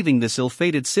saints were leaving this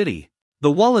ill-fated city,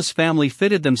 the Wallace family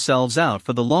fitted themselves out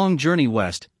for the long journey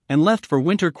west and left for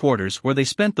winter quarters, where they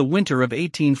spent the winter of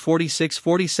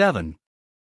 1846-47.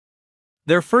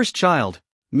 Their first child,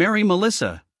 Mary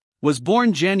Melissa, was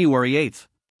born January 8,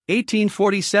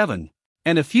 1847,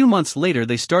 and a few months later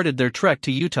they started their trek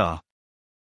to Utah.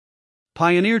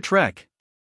 Pioneer Trek.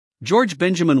 George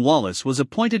Benjamin Wallace was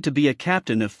appointed to be a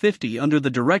captain of 50 under the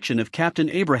direction of Captain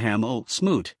Abraham O.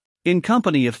 Smoot, in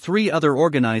company of 3 other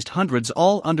organized hundreds,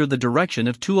 all under the direction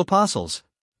of 2 apostles,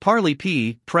 Parley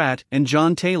P. Pratt and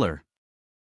John Taylor.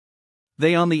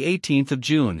 They on the 18th of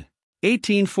June,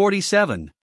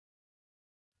 1847.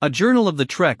 A journal of the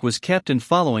trek was kept, and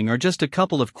following are just a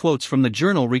couple of quotes from the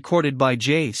journal recorded by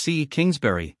J. C.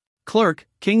 Kingsbury, clerk,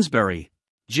 Kingsbury,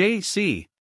 J.C.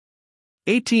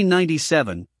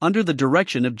 1897, under the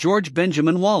direction of George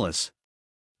Benjamin Wallace.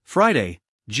 Friday,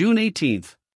 June 18,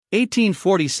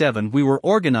 1847. We were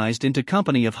organized into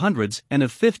company of hundreds and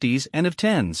of 50s and of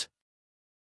 10s.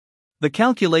 The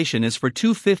calculation is for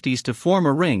 2 50s to form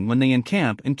a ring when they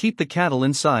encamp and keep the cattle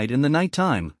inside in the night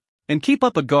time, and keep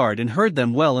up a guard and herd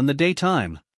them well in the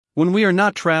daytime, when we are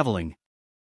not traveling.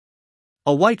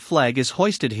 A white flag is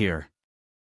hoisted here.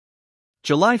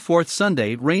 July 4th,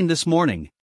 Sunday, rain this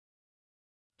morning.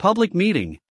 Public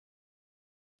meeting.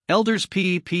 Elders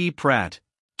P. Pratt,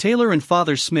 Taylor and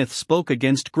Father Smith spoke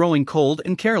against growing cold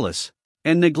and careless,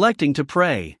 and neglecting to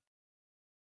pray.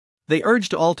 They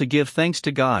urged all to give thanks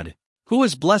to God, who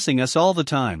is blessing us all the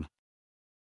time.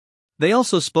 They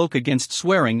also spoke against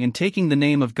swearing and taking the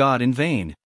name of God in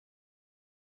vain.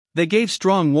 They gave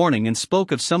strong warning and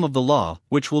spoke of some of the law,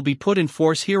 which will be put in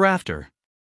force hereafter.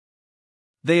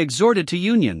 They exhorted to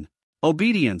union,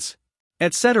 obedience,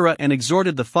 etc., and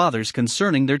exhorted the fathers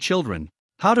concerning their children,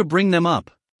 how to bring them up,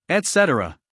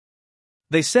 etc.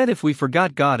 They said if we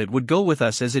forgot God it would go with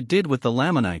us as it did with the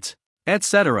Lamanites,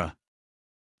 etc.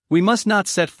 We must not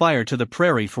set fire to the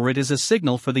prairie, for it is a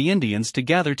signal for the Indians to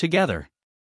gather together.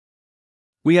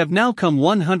 We have now come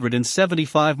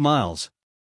 175 miles.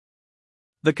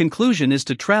 The conclusion is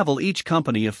to travel each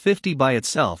company of 50 by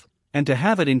itself, and to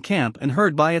have it in camp and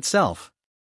herd by itself.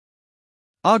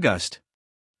 August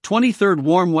 23rd.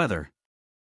 Warm weather.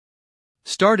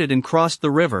 Started and crossed the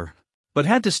river, but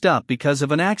had to stop because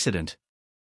of an accident.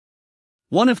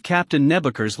 One of Captain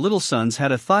Nebuchadnezzar's little sons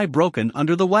had a thigh broken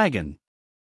under the wagon.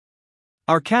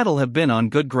 Our cattle have been on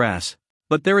good grass,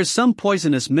 but there is some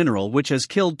poisonous mineral which has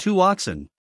killed 2 oxen.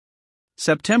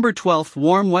 September 12th.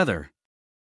 Warm weather.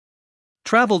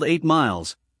 Traveled 8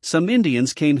 miles, some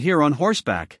Indians came here on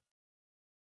horseback.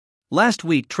 Last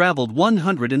week traveled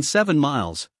 107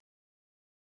 miles.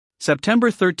 September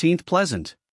 13th.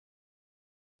 Pleasant.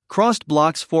 Crossed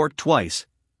Block's Fort twice,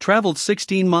 traveled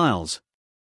 16 miles.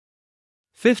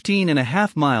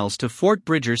 15.5 miles to Fort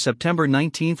Bridger. September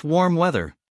 19th. Warm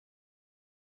weather.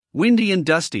 Windy and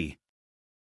dusty.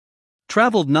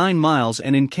 Traveled 9 miles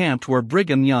and encamped where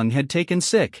Brigham Young had taken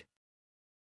sick.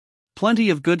 Plenty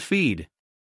of good feed.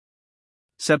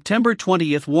 September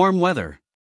 20th. Warm weather.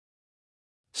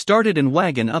 Started in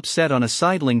wagon upset on a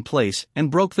sidling place and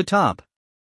broke the top.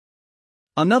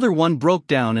 Another one broke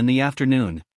down in the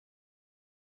afternoon.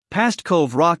 Passed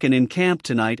Cove Rock and encamped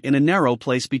tonight in a narrow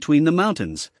place between the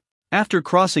mountains, after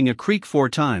crossing a creek 4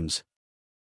 times.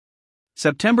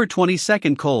 September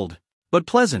 22nd. Cold, but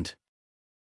pleasant.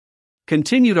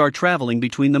 Continued our traveling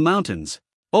between the mountains,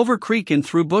 over creek and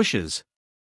through bushes.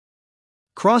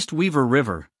 Crossed Weaver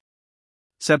River.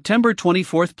 September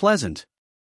 24th. Pleasant.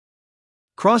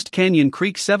 Crossed Canyon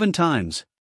Creek 7 times.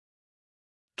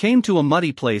 Came to a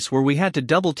muddy place where we had to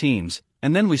double teams,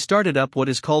 and then we started up what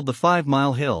is called the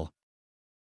 5-mile hill.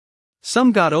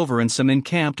 Some got over and some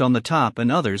encamped on the top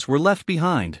and others were left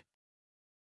behind.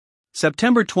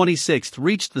 September 26th.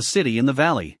 Reached the city in the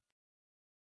valley.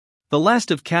 The last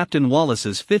of Captain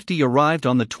Wallace's 50 arrived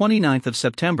on the 29th of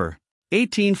September,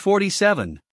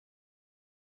 1847.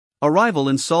 Arrival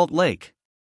in Salt Lake.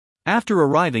 After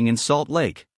arriving in Salt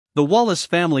Lake, the Wallace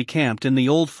family camped in the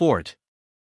old fort.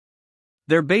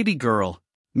 Their baby girl,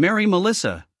 Mary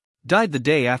Melissa, died the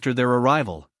day after their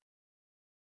arrival.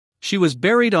 She was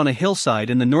buried on a hillside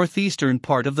in the northeastern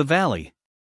part of the valley.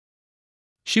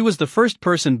 She was the first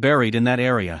person buried in that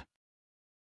area.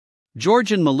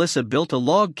 George and Melissa built a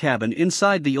log cabin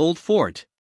inside the old fort.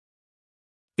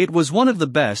 It was one of the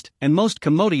best and most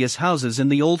commodious houses in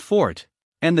the old fort,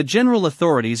 and the general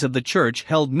authorities of the church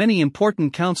held many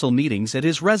important council meetings at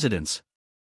his residence.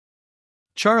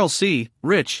 Charles C.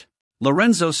 Rich,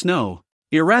 Lorenzo Snow,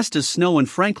 Erastus Snow and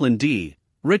Franklin D.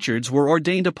 Richards were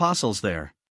ordained apostles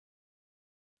there.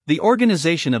 The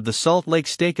organization of the Salt Lake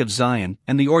Stake of Zion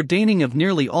and the ordaining of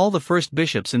nearly all the first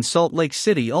bishops in Salt Lake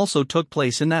City also took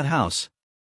place in that house.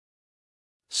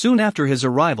 Soon after his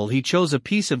arrival he chose a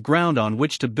piece of ground on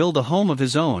which to build a home of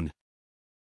his own.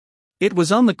 It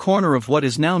was on the corner of what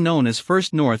is now known as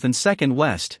First North and Second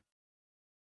West.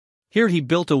 Here he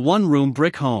built a 1-room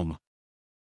brick home.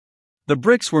 The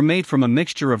bricks were made from a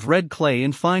mixture of red clay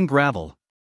and fine gravel.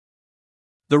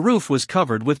 The roof was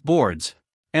covered with boards,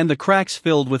 and the cracks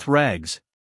filled with rags.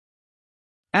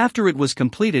 After it was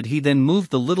completed he then moved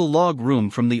the little log room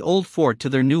from the old fort to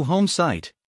their new home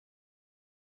site.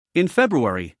 In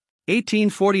February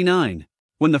 1849,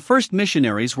 when the first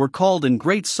missionaries were called in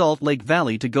Great Salt Lake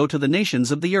Valley to go to the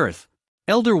nations of the earth,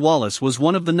 Elder Wallace was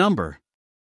one of the number.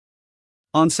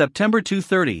 On September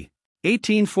 2/30,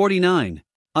 1849,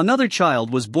 another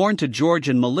child was born to George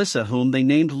and Melissa whom they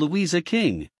named Louisa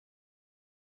King.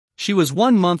 She was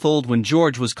 1 month old when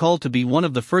George was called to be one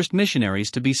of the first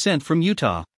missionaries to be sent from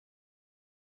Utah.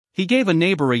 He gave a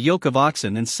neighbor a yoke of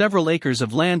oxen and several acres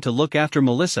of land to look after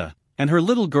Melissa and her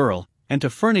little girl, and to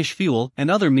furnish fuel and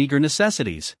other meager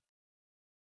necessities.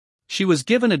 She was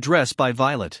given a dress by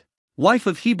Violet, wife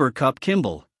of Heber Cup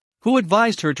Kimball, who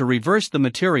advised her to reverse the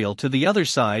material to the other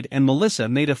side, and Melissa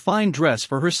made a fine dress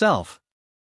for herself.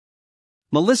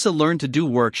 Melissa learned to do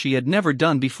work she had never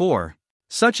done before,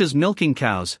 such as milking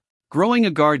cows, growing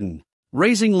a garden,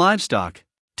 raising livestock,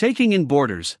 taking in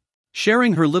boarders,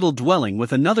 sharing her little dwelling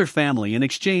with another family in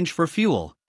exchange for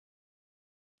fuel.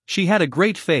 She had a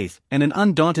great faith and an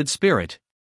undaunted spirit.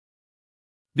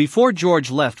 Before George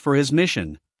left for his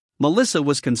mission, Melissa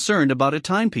was concerned about a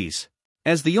timepiece,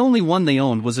 as the only one they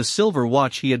owned was a silver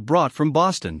watch he had brought from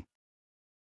Boston.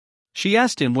 She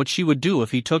asked him what she would do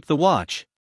if he took the watch.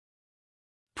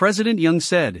 President Young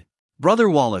said, "Brother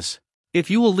Wallace, if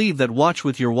you will leave that watch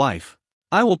with your wife,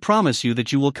 I will promise you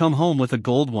that you will come home with a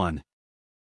gold one."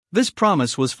 This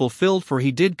promise was fulfilled, for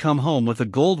he did come home with a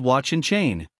gold watch and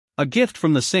chain, a gift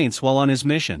from the saints while on his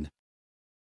mission.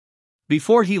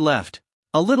 Before he left,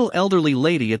 a little elderly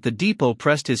lady at the depot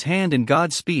pressed his hand in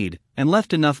Godspeed and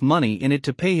left enough money in it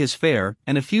to pay his fare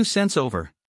and a few cents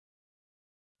over.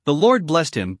 The Lord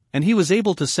blessed him, and he was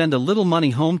able to send a little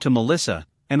money home to Melissa,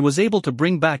 and was able to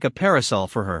bring back a parasol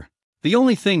for her, the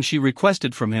only thing she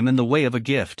requested from him in the way of a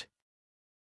gift.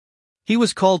 He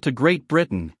was called to Great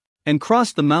Britain, and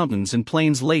crossed the mountains and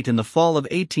plains late in the fall of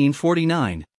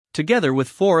 1849, together with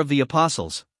 4 of the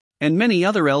apostles, and many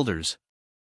other elders.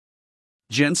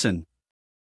 Jensen.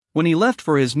 When he left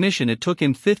for his mission, it took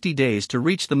him 50 days to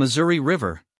reach the Missouri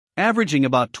River, averaging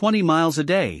about 20 miles a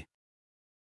day.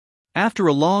 After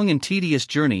a long and tedious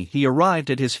journey, he arrived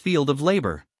at his field of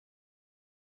labor.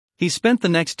 He spent the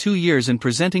next 2 years in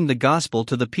presenting the gospel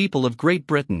to the people of Great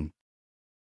Britain.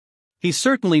 He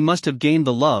certainly must have gained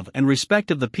the love and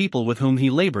respect of the people with whom he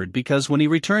labored, because when he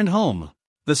returned home,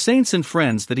 the saints and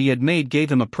friends that he had made gave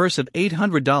him a purse of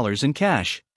 $800 in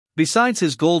cash, besides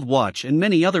his gold watch and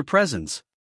many other presents.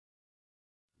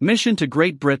 Mission to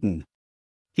Great Britain.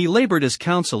 He labored as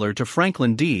counselor to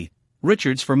Franklin D.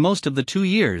 Richards for most of the 2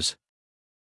 years.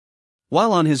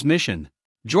 While on his mission,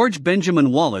 George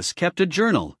Benjamin Wallace kept a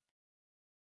journal.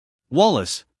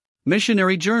 Wallace,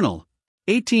 Missionary Journal,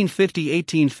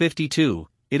 1850-1852.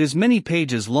 It is many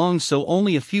pages long, so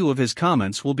only a few of his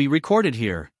comments will be recorded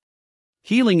here.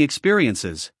 Healing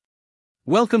experiences.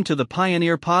 Welcome to the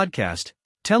Pioneer Podcast,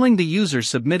 telling the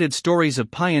user-submitted stories of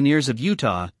pioneers of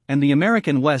Utah and the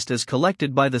American West as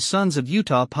collected by the Sons of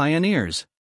Utah Pioneers.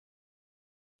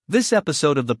 This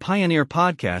episode of the Pioneer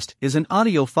Podcast is an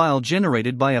audio file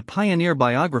generated by a pioneer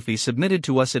biography submitted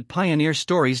to us at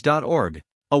pioneerstories.org,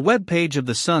 a web page of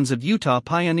the Sons of Utah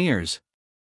Pioneers.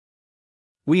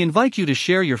 We invite you to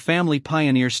share your family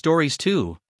pioneer stories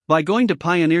too, by going to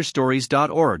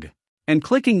pioneerstories.org and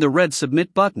clicking the red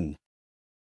Submit button.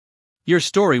 Your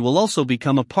story will also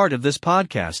become a part of this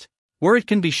podcast, where it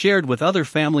can be shared with other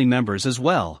family members as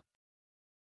well.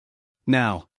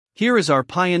 Now, here is our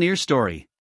pioneer story.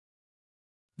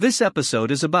 This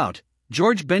episode is about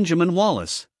George Benjamin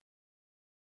Wallace.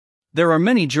 There are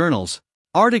many journals,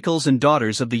 articles, and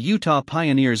Daughters of the Utah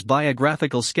Pioneers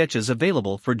biographical sketches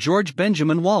available for George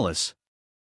Benjamin Wallace.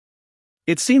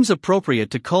 It seems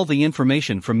appropriate to cull the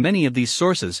information from many of these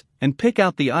sources and pick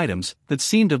out the items that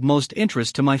seemed of most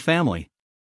interest to my family.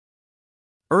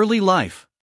 Early life.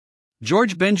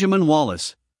 George Benjamin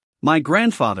Wallace, my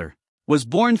grandfather, was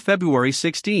born February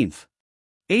 16,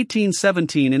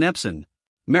 1817 in Epsom,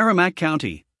 Merrimack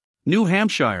County, New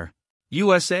Hampshire,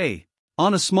 USA,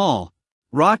 on a small,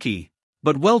 rocky,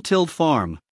 but well-tilled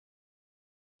farm.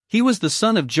 He was the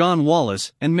son of John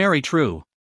Wallace and Mary True.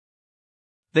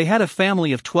 They had a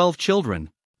family of 12 children,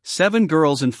 7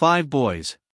 girls and 5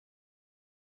 boys.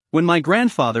 When my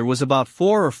grandfather was about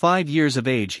 4 or 5 years of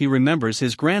age, he remembers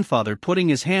his grandfather putting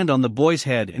his hand on the boy's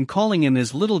head and calling him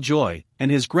his little joy,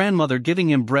 and his grandmother giving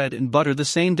him bread and butter the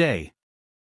same day.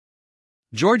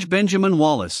 George Benjamin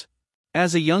Wallace,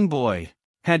 as a young boy,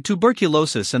 had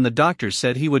tuberculosis, and the doctors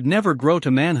said he would never grow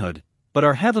to manhood, but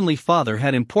our Heavenly Father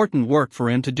had important work for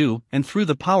him to do, and through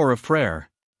the power of prayer,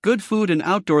 good food, and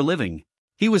outdoor living,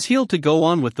 he was healed to go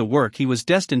on with the work he was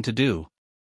destined to do.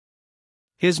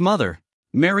 His mother,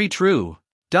 Mary True,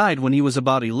 died when he was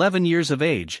about 11 years of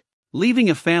age, leaving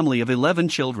a family of 11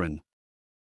 children.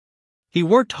 He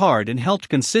worked hard and helped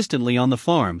consistently on the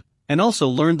farm, and also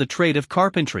learned the trade of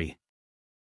carpentry.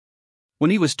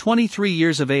 When he was 23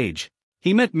 years of age,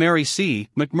 he met Mary C.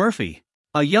 McMurphy,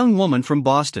 a young woman from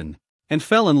Boston, and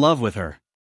fell in love with her.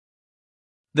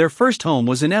 Their first home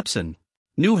was in Epsom,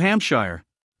 New Hampshire,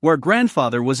 where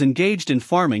grandfather was engaged in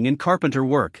farming and carpenter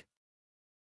work.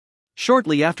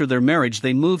 Shortly after their marriage,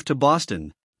 they moved to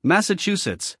Boston,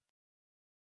 Massachusetts.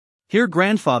 Here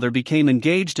grandfather became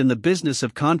engaged in the business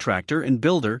of contractor and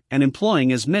builder, and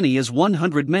employing as many as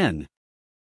 100 men.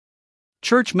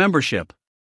 Church membership.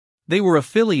 They were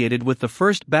affiliated with the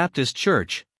First Baptist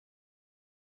Church.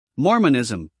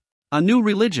 Mormonism, a new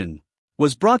religion,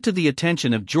 was brought to the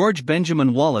attention of George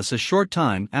Benjamin Wallace a short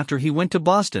time after he went to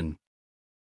Boston.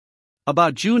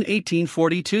 About June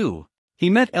 1842, he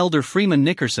met Elder Freeman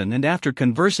Nickerson, and after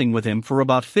conversing with him for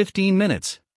about 15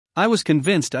 minutes, I was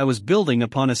convinced I was building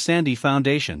upon a sandy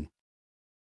foundation.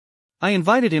 I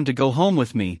invited him to go home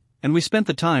with me, and we spent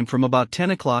the time from about 10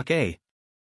 o'clock a.m.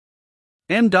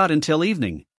 until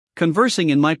evening, conversing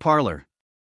in my parlor.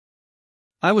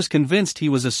 I was convinced he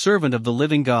was a servant of the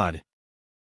living God.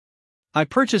 I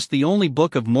purchased the only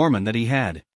Book of Mormon that he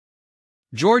had.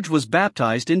 George was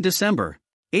baptized in December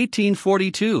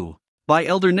 1842 by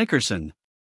Elder Nickerson.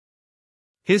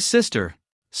 His sister,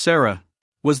 Sarah,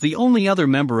 was the only other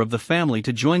member of the family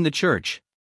to join the church.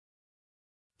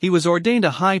 He was ordained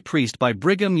a high priest by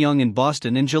Brigham Young in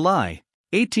Boston in July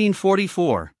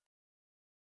 1844.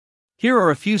 Here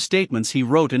are a few statements he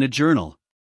wrote in a journal.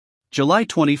 July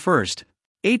 21,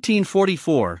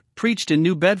 1844, preached in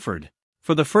New Bedford,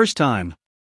 for the first time.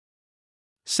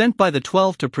 Sent by the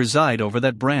 12 to preside over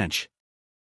that branch.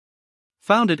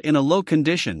 Found it in a low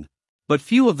condition, but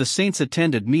few of the saints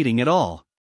attended meeting at all.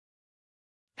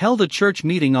 Held a church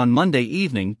meeting on Monday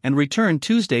evening and returned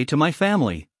Tuesday to my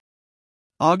family.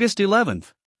 August 11,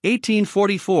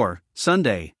 1844,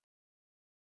 Sunday.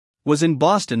 Was in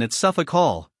Boston at Suffolk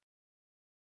Hall.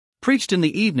 Preached in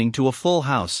the evening to a full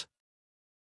house.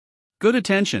 Good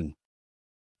attention.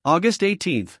 August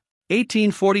 18,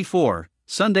 1844,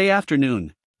 Sunday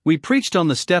afternoon. We preached on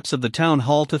the steps of the town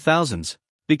hall to thousands,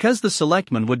 because the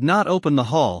selectmen would not open the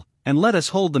hall and let us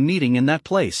hold the meeting in that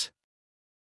place.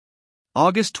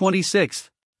 August 26,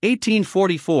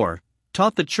 1844,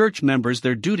 taught the church members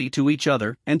their duty to each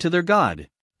other and to their God,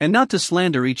 and not to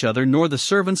slander each other nor the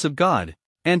servants of God,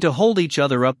 and to hold each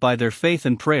other up by their faith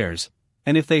and prayers,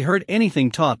 and if they heard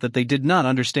anything taught that they did not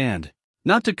understand,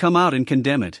 not to come out and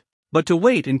condemn it, but to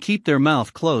wait and keep their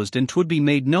mouth closed, and 'twould be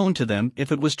made known to them if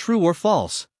it was true or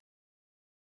false.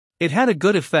 It had a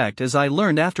good effect, as I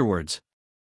learned afterwards.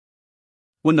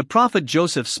 When the prophet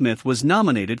Joseph Smith was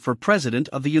nominated for President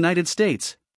of the United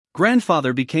States,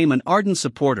 Grandfather became an ardent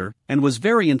supporter and was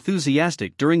very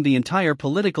enthusiastic during the entire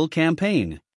political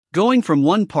campaign, going from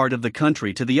one part of the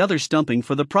country to the other stumping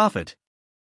for the prophet.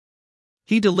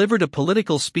 He delivered a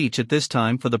political speech at this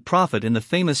time for the prophet in the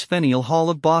famous Faneuil Hall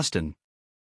of Boston.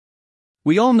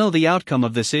 We all know the outcome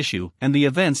of this issue and the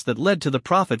events that led to the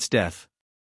prophet's death.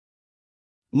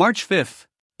 March 5,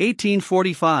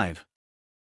 1845.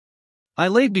 I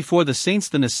laid before the saints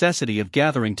the necessity of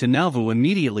gathering to Nauvoo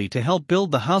immediately to help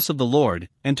build the house of the Lord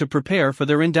and to prepare for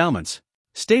their endowments,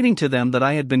 stating to them that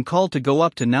I had been called to go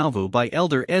up to Nauvoo by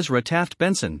Elder Ezra Taft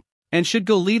Benson, and should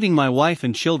go leaving my wife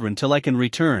and children till I can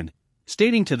return,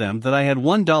 stating to them that I had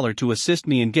 $1 to assist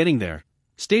me in getting there,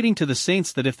 stating to the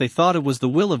saints that if they thought it was the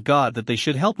will of God that they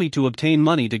should help me to obtain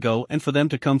money to go, and for them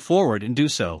to come forward and do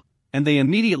so, and they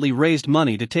immediately raised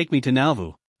money to take me to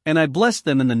Nauvoo, and I blessed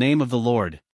them in the name of the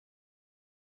Lord.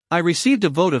 I received a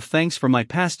vote of thanks for my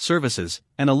past services,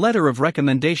 and a letter of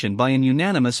recommendation by an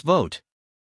unanimous vote.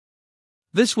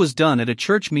 This was done at a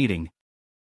church meeting.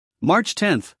 March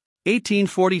 10,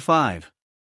 1845.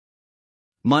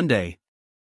 Monday.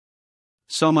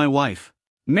 Saw my wife,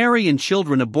 Mary, and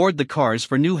children aboard the cars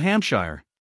for New Hampshire.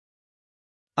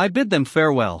 I bid them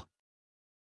farewell.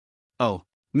 Oh,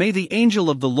 may the angel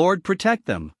of the Lord protect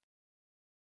them.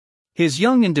 His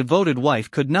young and devoted wife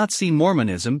could not see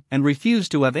Mormonism and refused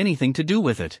to have anything to do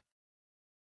with it.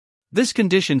 This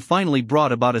condition finally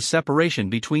brought about a separation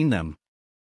between them.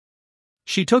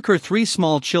 She took her 3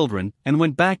 small children and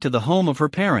went back to the home of her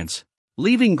parents,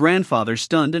 leaving Grandfather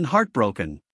stunned and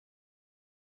heartbroken.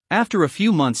 After a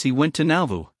few months he went to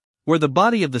Nauvoo, where the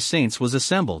body of the saints was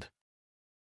assembled.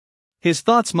 His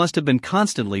thoughts must have been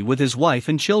constantly with his wife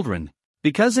and children,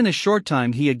 because in a short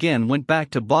time he again went back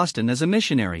to Boston as a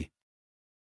missionary.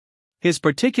 His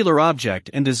particular object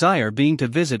and desire being to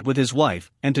visit with his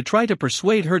wife and to try to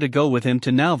persuade her to go with him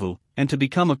to Nauvoo and to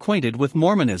become acquainted with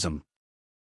Mormonism.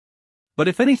 But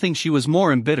if anything, she was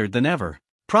more embittered than ever,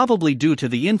 probably due to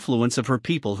the influence of her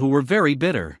people, who were very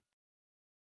bitter.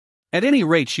 At any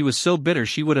rate, she was so bitter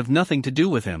she would have nothing to do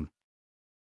with him.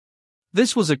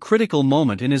 This was a critical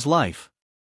moment in his life.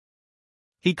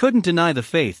 He couldn't deny the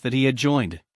faith that he had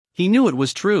joined. He knew it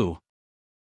was true.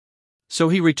 So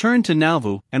he returned to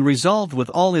Nauvoo and resolved with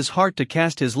all his heart to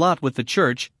cast his lot with the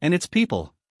church and its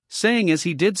people, saying as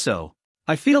he did so,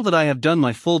 "I feel that I have done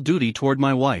my full duty toward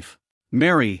my wife,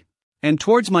 Mary, and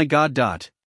towards my God.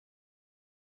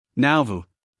 Nauvoo,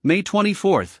 May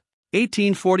 24,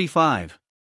 1845.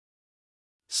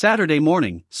 Saturday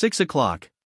morning, 6 o'clock.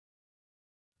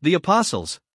 The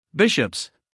apostles,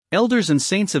 bishops, Elders and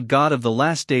saints of God of the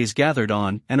last days gathered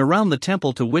on and around the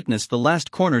temple to witness the last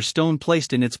cornerstone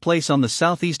placed in its place on the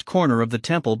southeast corner of the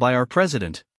temple by our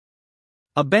president.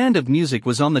 A band of music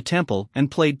was on the temple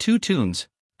and played 2 tunes,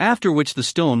 after which the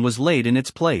stone was laid in its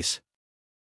place.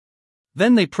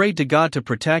 Then they prayed to God to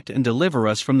protect and deliver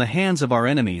us from the hands of our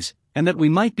enemies, and that we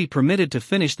might be permitted to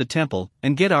finish the temple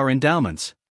and get our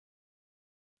endowments.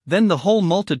 Then the whole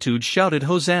multitude shouted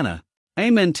Hosanna,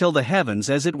 Amen, till the heavens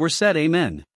as it were said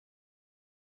Amen.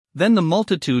 Then the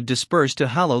multitude dispersed to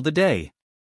hallow the day.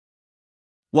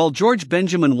 While George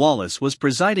Benjamin Wallace was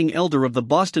presiding elder of the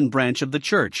Boston branch of the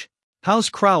church, House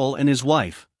Crowell and his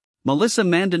wife, Melissa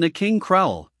Mandana King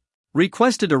Crowell,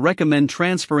 requested to recommend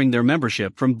transferring their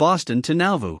membership from Boston to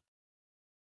Nauvoo.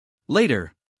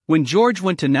 Later, when George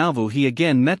went to Nauvoo, he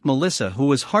again met Melissa, who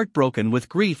was heartbroken with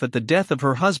grief at the death of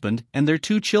her husband and their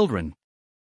 2 children.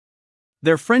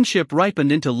 Their friendship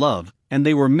ripened into love, and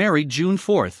they were married June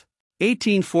 4,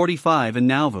 1845 in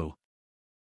Nauvoo.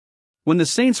 When the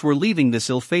saints were leaving this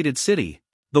ill-fated city,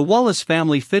 the Wallace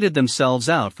family fitted themselves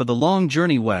out for the long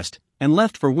journey west and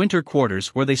left for winter quarters,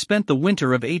 where they spent the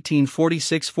winter of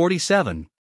 1846-47.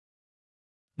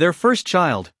 Their first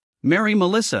child, Mary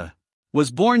Melissa, was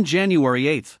born January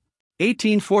 8,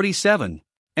 1847,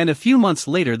 and a few months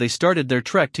later they started their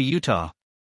trek to Utah.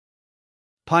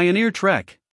 Pioneer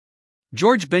Trek.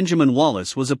 George Benjamin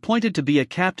Wallace was appointed to be a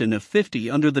captain of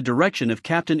 50 under the direction of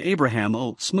Captain Abraham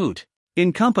O. Smoot,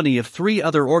 in company of 3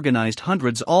 other organized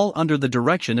hundreds, all under the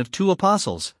direction of 2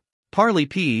 apostles, Parley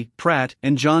P. Pratt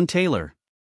and John Taylor.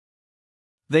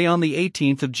 They on the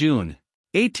 18th of June,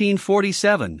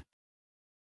 1847.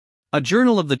 A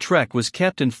journal of the trek was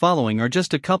kept, and following are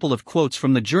just a couple of quotes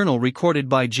from the journal recorded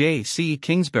by J. C.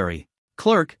 Kingsbury,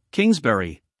 clerk,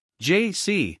 Kingsbury, J.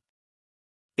 C.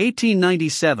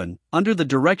 1897, under the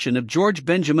direction of George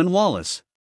Benjamin Wallace.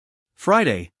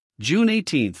 Friday, June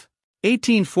 18,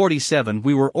 1847.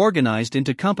 We were organized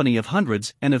into company of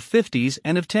hundreds and of 50s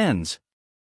and of 10s.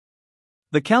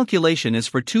 The calculation is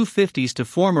for 2 50s to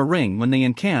form a ring when they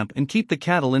encamp and keep the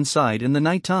cattle inside in the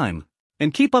night time,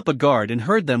 and keep up a guard and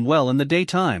herd them well in the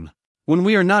daytime, when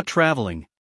we are not traveling.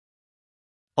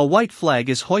 A white flag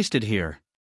is hoisted here.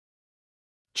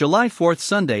 July 4th,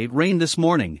 Sunday, rain this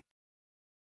morning.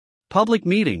 Public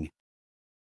meeting.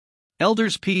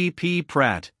 Elders P. P.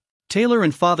 Pratt, Taylor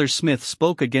and Father Smith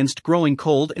spoke against growing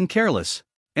cold and careless,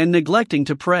 and neglecting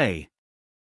to pray.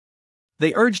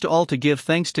 They urged all to give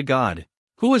thanks to God,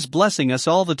 who is blessing us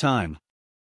all the time.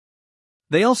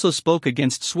 They also spoke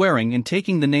against swearing and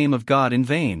taking the name of God in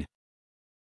vain.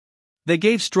 They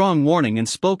gave strong warning and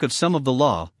spoke of some of the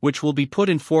law which will be put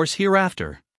in force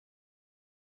hereafter.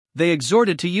 They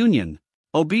exhorted to union,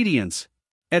 obedience,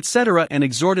 etc., and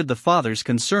exhorted the fathers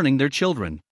concerning their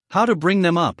children, how to bring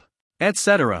them up,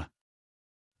 etc.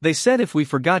 They said if we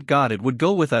forgot God, it would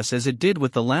go with us as it did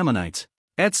with the Lamanites,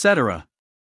 etc.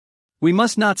 We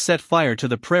must not set fire to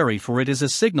the prairie, for it is a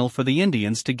signal for the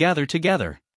Indians to gather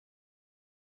together.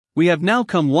 We have now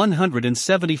come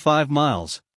 175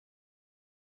 miles.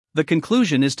 The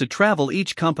conclusion is to travel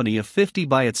each company of 50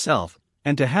 by itself,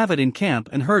 and to have it in camp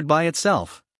and herd by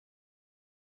itself.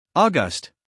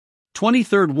 August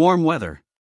 23rd. Warm weather.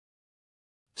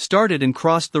 Started and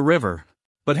crossed the river,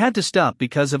 but had to stop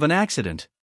because of an accident.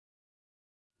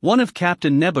 One of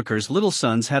Captain Nebuchadnezzar's little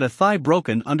sons had a thigh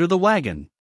broken under the wagon.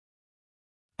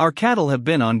 Our cattle have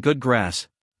been on good grass,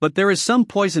 but there is some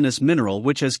poisonous mineral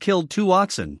which has killed 2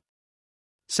 oxen.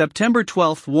 September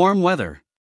 12th. Warm weather.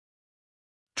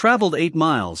 Traveled 8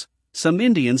 miles, some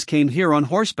Indians came here on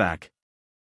horseback.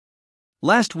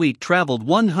 Last week traveled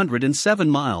 107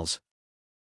 miles.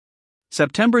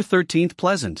 September 13th.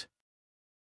 Pleasant.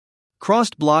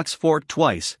 Crossed Block's Fork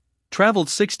twice, traveled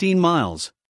 16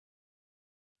 miles.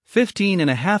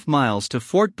 15.5 miles to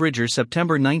Fort Bridger.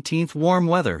 September 19th. Warm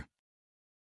weather.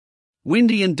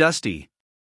 Windy and dusty.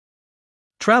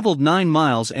 Traveled 9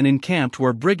 miles and encamped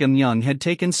where Brigham Young had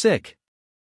taken sick.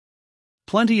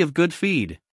 Plenty of good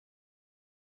feed.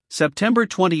 September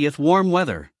 20th. Warm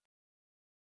weather.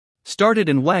 Started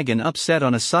in wagon upset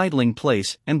on a sidling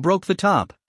place and broke the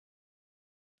top.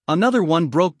 Another one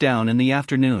broke down in the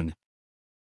afternoon.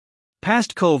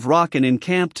 Passed Cove Rock and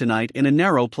encamped tonight in a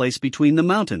narrow place between the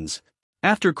mountains,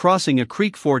 after crossing a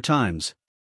creek 4 times.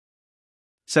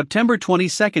 September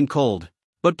 22nd. Cold,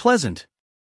 but pleasant.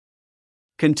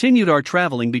 Continued our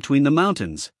traveling between the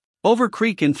mountains, over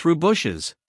creek and through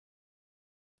bushes.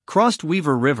 Crossed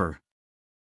Weaver River.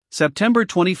 September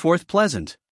 24th.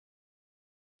 Pleasant.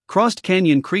 Crossed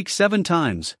Canyon Creek 7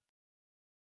 times.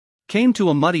 Came to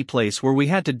a muddy place where we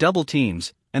had to double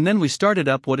teams, and then we started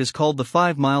up what is called the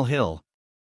 5 Mile Hill.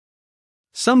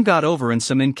 Some got over and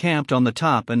some encamped on the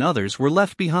top and others were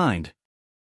left behind.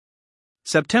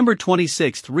 September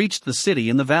 26 reached the city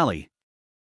in the valley.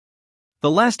 The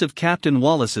last of Captain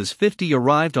Wallace's 50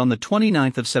 arrived on the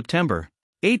 29th of September,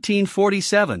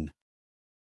 1847.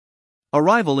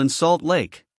 Arrival in Salt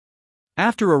Lake.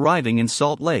 After arriving in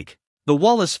Salt Lake, the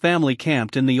Wallace family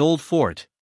camped in the old fort.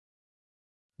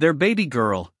 Their baby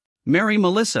girl, Mary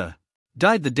Melissa,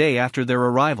 died the day after their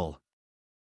arrival.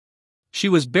 She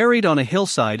was buried on a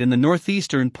hillside in the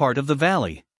northeastern part of the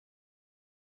valley.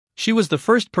 She was the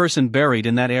first person buried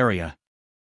in that area.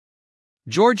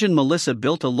 George and Melissa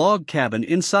built a log cabin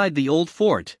inside the old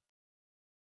fort.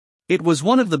 It was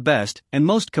one of the best and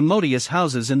most commodious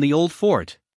houses in the old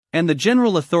fort, and the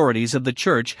general authorities of the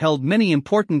church held many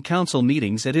important council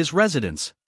meetings at his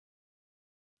residence.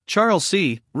 Charles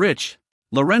C. Rich,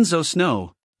 Lorenzo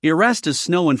Snow, Erastus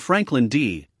Snow and Franklin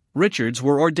D. Richards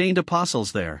were ordained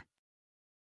apostles there.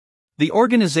 The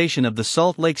organization of the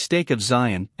Salt Lake Stake of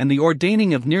Zion and the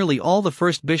ordaining of nearly all the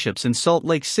first bishops in Salt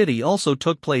Lake City also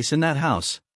took place in that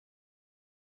house.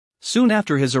 Soon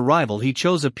after his arrival he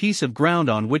chose a piece of ground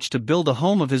on which to build a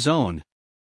home of his own.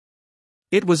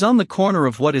 It was on the corner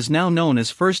of what is now known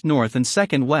as First North and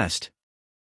Second West.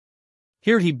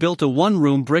 Here he built a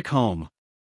one-room brick home.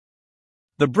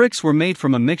 The bricks were made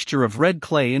from a mixture of red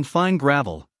clay and fine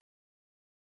gravel.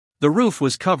 The roof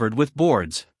was covered with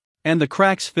boards, and the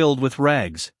cracks filled with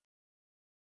rags.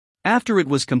 After it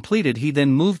was completed he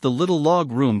then moved the little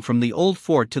log room from the old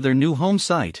fort to their new home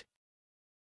site.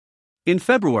 In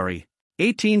February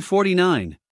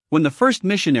 1849, when the first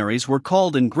missionaries were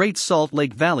called in Great Salt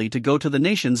Lake Valley to go to the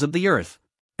nations of the earth,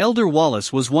 Elder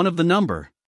Wallace was one of the number.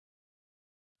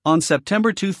 On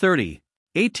September 230,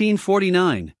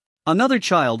 1849, another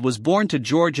child was born to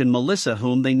George and Melissa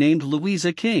whom they named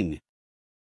Louisa King.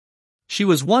 She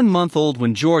was 1 month old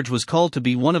when George was called to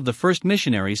be one of the first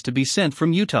missionaries to be sent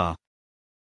from Utah.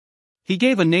 He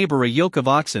gave a neighbor a yoke of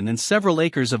oxen and several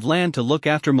acres of land to look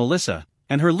after Melissa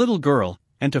and her little girl,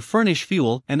 and to furnish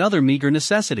fuel and other meager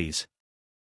necessities.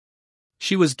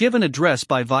 She was given a dress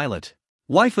by Violet,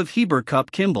 wife of Heber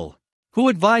Cup Kimball, who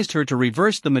advised her to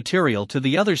reverse the material to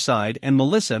the other side, and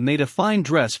Melissa made a fine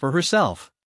dress for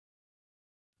herself.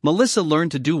 Melissa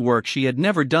learned to do work she had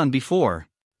never done before,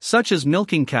 such as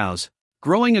milking cows,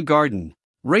 growing a garden,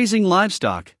 raising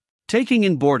livestock, taking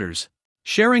in boarders,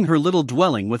 sharing her little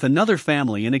dwelling with another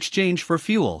family in exchange for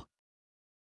fuel.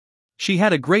 She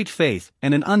had a great faith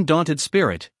and an undaunted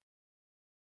spirit.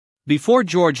 Before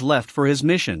George left for his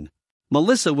mission,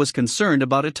 Melissa was concerned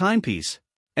about a timepiece,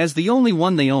 as the only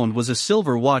one they owned was a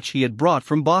silver watch he had brought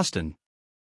from Boston.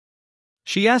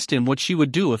 She asked him what she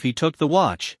would do if he took the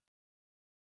watch.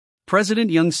 President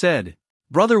Young said,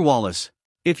 "Brother Wallace,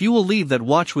 if you will leave that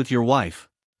watch with your wife,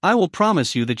 I will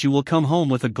promise you that you will come home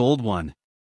with a gold one."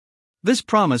 This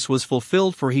promise was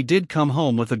fulfilled, for he did come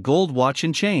home with a gold watch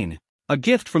and chain, a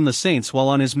gift from the saints while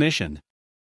on his mission.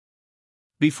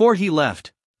 Before he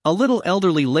left, a little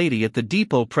elderly lady at the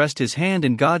depot pressed his hand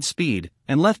in Godspeed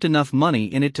and left enough money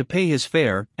in it to pay his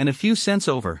fare and a few cents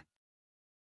over.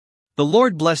 The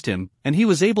Lord blessed him, and he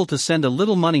was able to send a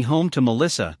little money home to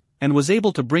Melissa, and was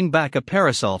able to bring back a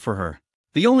parasol for her,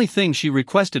 the only thing she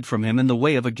requested from him in the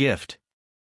way of a gift.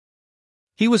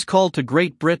 He was called to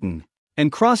Great Britain,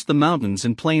 and crossed the mountains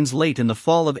and plains late in the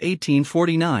fall of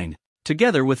 1849,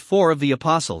 together with 4 of the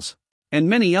apostles, and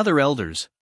many other elders.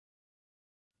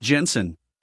 Jensen.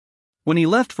 When he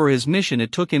left for his mission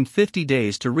it took him 50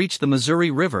 days to reach the Missouri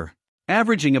River,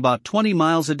 averaging about 20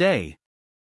 miles a day.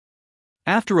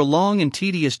 After a long and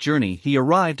tedious journey he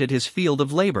arrived at his field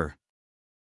of labor.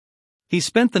 He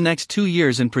spent the next 2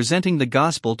 years in presenting the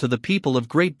gospel to the people of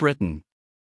Great Britain.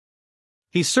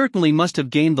 He certainly must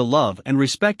have gained the love and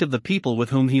respect of the people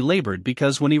with whom he labored,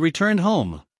 because when he returned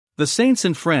home, the saints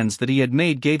and friends that he had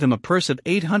made gave him a purse of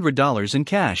 $800 in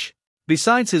cash,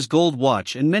 besides his gold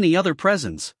watch and many other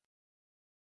presents.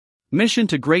 Mission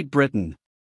to Great Britain.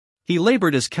 He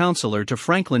labored as counselor to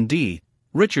Franklin D.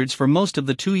 Richards for most of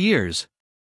the 2 years.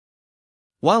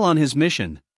 While on his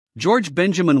mission, George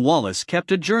Benjamin Wallace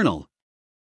kept a journal.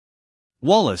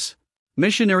 Wallace,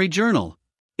 Missionary Journal,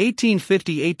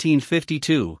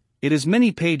 1850-1852, it is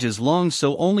many pages long,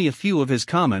 so only a few of his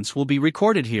comments will be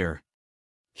recorded here.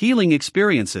 Healing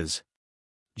experiences.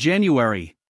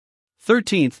 January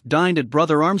 13th, dined at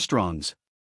Brother Armstrong's.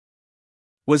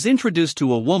 Was introduced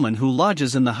to a woman who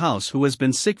lodges in the house who has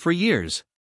been sick for years.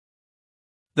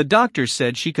 The doctor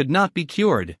said she could not be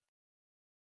cured.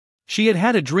 She had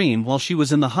had a dream while she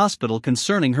was in the hospital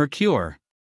concerning her cure.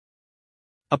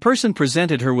 A person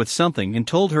presented her with something and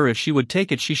told her if she would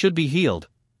take it she should be healed,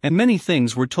 and many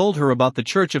things were told her about the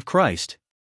Church of Christ.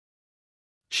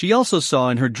 She also saw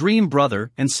in her dream brother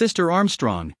and sister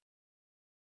Armstrong.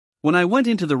 When I went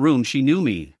into the room, she knew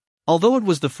me, although it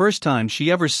was the first time she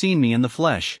ever seen me in the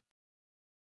flesh.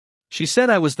 She said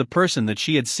I was the person that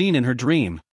she had seen in her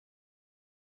dream.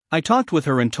 I talked with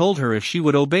her and told her if she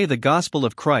would obey the gospel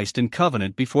of Christ and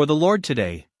covenant before the Lord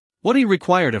today, what He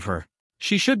required of her,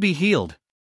 she should be healed.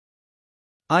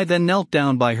 I then knelt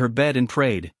down by her bed and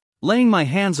prayed, laying my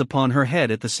hands upon her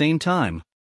head at the same time.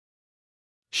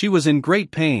 She was in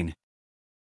great pain.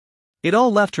 It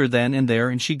all left her then and there,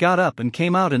 and she got up and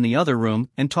came out in the other room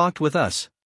and talked with us.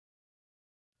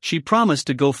 She promised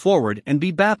to go forward and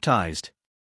be baptized.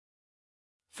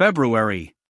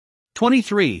 February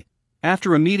 23.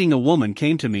 After a meeting, a woman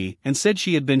came to me and said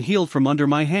she had been healed from under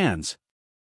my hands.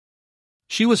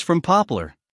 She was from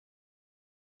Poplar.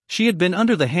 She had been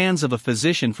under the hands of a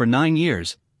physician for 9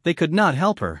 years, they could not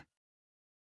help her.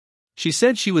 She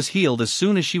said she was healed as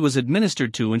soon as she was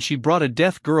administered to, and she brought a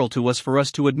deaf girl to us for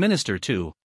us to administer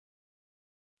to.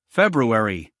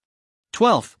 February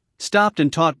 12. Stopped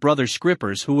and taught Brother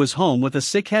Scrippers, who was home with a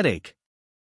sick headache.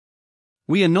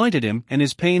 We anointed him and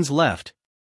his pains left.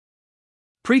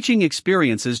 Preaching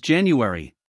experiences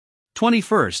January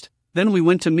 21st, then we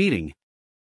went to meeting.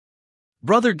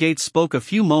 Brother Gates spoke a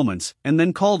few moments and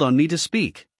then called on me to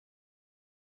speak.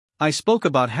 I spoke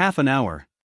about half an hour.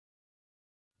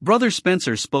 Brother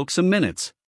Spencer spoke some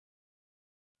minutes.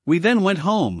 We then went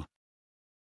home.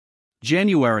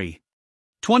 January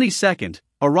 22nd,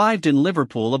 arrived in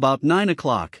Liverpool about 9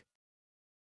 o'clock.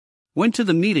 Went to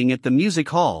the meeting at the Music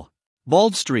Hall,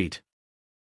 Bald Street.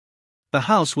 The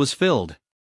house was filled.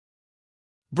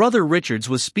 Brother Richards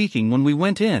was speaking when we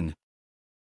went in.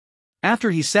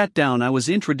 After he sat down, I was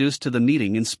introduced to the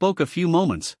meeting and spoke a few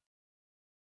moments.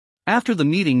 After the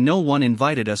meeting, no one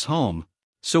invited us home,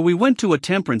 so we went to a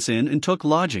temperance inn and took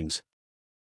lodgings.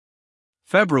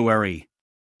 February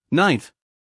 9th.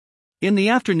 In the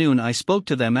afternoon, I spoke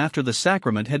to them after the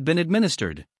sacrament had been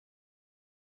administered.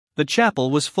 The chapel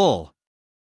was full.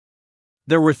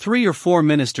 There were 3 or 4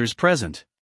 ministers present.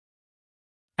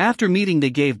 After meeting, they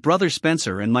gave Brother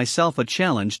Spencer and myself a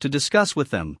challenge to discuss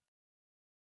with them.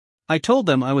 I told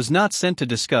them I was not sent to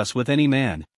discuss with any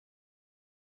man.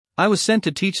 I was sent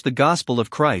to teach the gospel of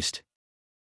Christ.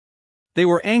 They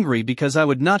were angry because I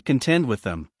would not contend with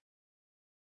them.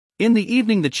 In the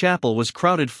evening, the chapel was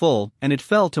crowded full, and it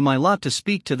fell to my lot to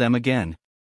speak to them again.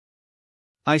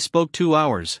 I spoke 2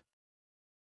 hours.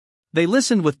 They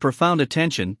listened with profound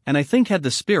attention, and I think had the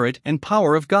Spirit and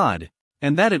power of God,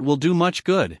 and that it will do much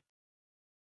good.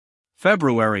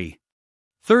 February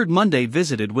 3rd, Monday,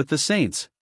 visited with the saints.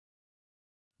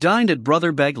 Dined at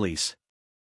Brother Begley's.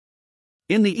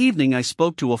 In the evening, I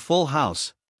spoke to a full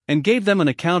house, and gave them an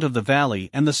account of the valley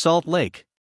and the Salt Lake.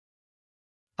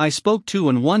 I spoke 2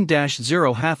 and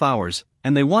 1-0 hours,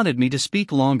 and they wanted me to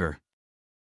speak longer.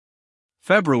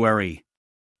 February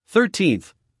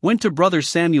 13th, went to Brother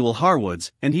Samuel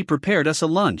Harwood's, and he prepared us a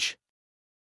lunch.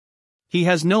 He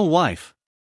has no wife.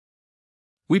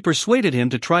 We persuaded him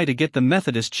to try to get the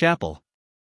Methodist chapel.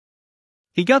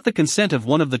 He got the consent of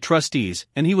one of the trustees,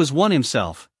 and he was one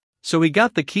himself, so he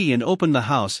got the key and opened the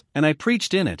house, and I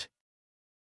preached in it.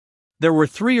 There were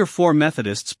 3 or 4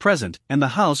 Methodists present, and the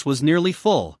house was nearly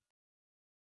full.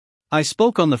 I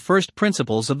spoke on the first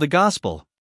principles of the gospel.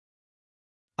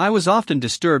 I was often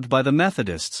disturbed by the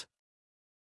Methodists.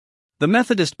 The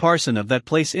Methodist parson of that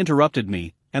place interrupted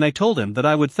me, and I told him that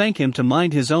I would thank him to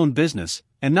mind his own business,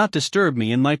 and not disturb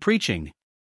me in my preaching.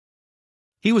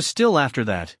 He was still after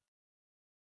that.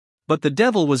 But the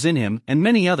devil was in him and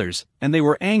many others, and they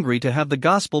were angry to have the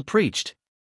gospel preached.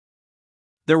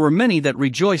 There were many that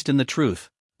rejoiced in the truth,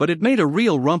 but it made a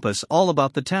real rumpus all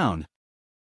about the town.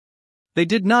 They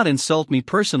did not insult me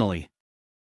personally.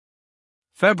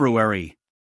 February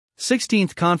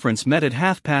 16th, conference met at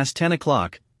 10:30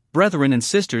 o'clock. Brethren and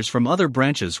sisters from other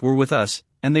branches were with us,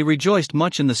 and they rejoiced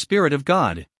much in the Spirit of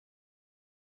God.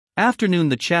 Afternoon,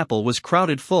 the chapel was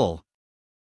crowded full.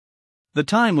 The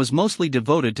time was mostly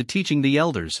devoted to teaching the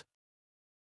elders.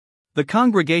 The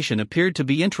congregation appeared to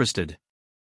be interested.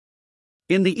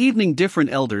 In the evening, different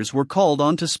elders were called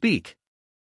on to speak.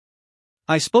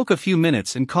 I spoke a few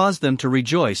minutes and caused them to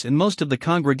rejoice, and most of the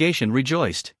congregation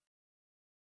rejoiced.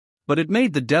 But it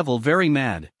made the devil very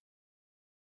mad.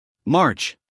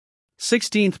 March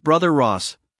 16th, Brother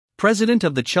Ross, president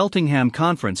of the Cheltenham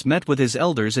Conference, met with his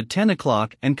elders at 10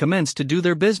 o'clock and commenced to do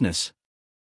their business.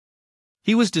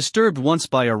 He was disturbed once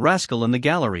by a rascal in the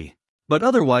gallery, but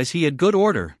otherwise he had good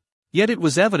order, yet it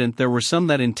was evident there were some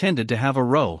that intended to have a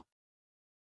row.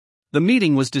 The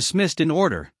meeting was dismissed in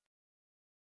order.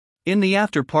 In the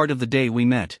after part of the day we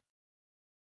met.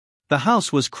 The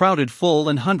house was crowded full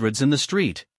and hundreds in the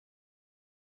street.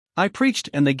 I preached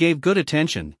and they gave good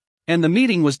attention, and the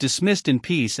meeting was dismissed in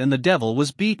peace and the devil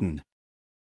was beaten.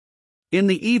 In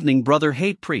the evening Brother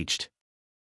Haight preached.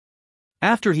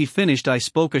 After he finished I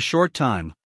spoke a short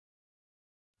time.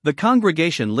 The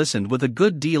congregation listened with a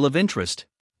good deal of interest,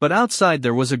 but outside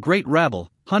there was a great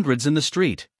rabble, hundreds in the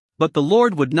street, but the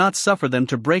Lord would not suffer them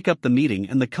to break up the meeting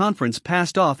and the conference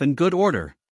passed off in good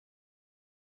order.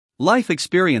 Life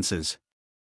experiences.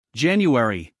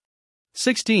 January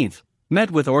 16th, met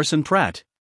with Orson Pratt.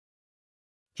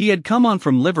 He had come on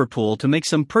from Liverpool to make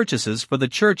some purchases for the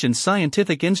church in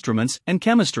scientific instruments and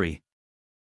chemistry.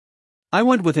 I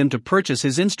went with him to purchase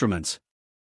his instruments.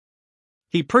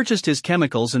 He purchased his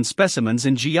chemicals and specimens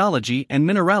in geology and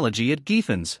mineralogy at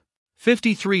Gieffens,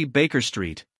 53 Baker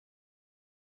Street.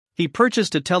 He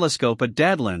purchased a telescope at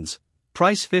Dadlands,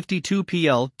 price 52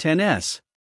 PL 10s.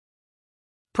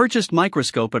 Purchased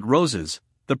microscope at Rose's,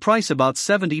 the price about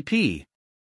 70p.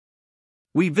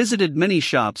 We visited many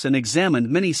shops and examined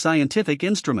many scientific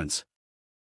instruments.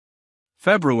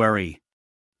 February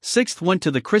 6th went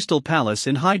to the Crystal Palace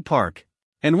in Hyde Park,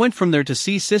 and went from there to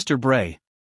see Sister Bray.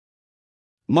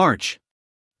 March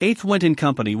 8th went in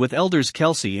company with Elders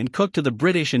Kelsey and Cook to the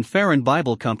British and Farron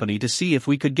Bible Company to see if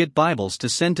we could get Bibles to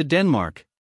send to Denmark.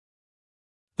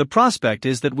 The prospect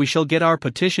is that we shall get our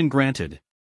petition granted.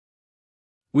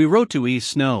 We wrote to E.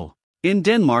 Snow, in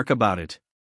Denmark about it.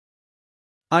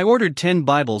 I ordered 10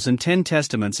 Bibles and 10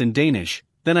 Testaments in Danish,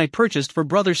 then I purchased for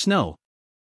Brother Snow.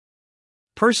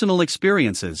 Personal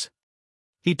experiences.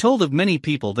 He told of many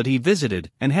people that he visited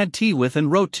and had tea with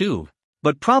and wrote to,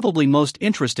 but probably most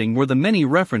interesting were the many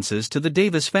references to the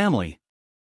Davis family.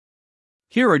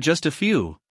 Here are just a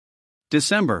few.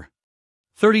 December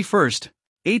 31st,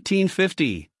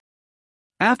 1850.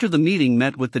 After the meeting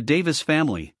met with the Davis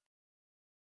family.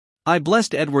 I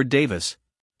blessed Edward Davis,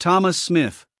 Thomas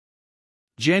Smith.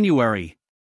 January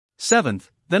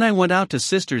 7th, then I went out to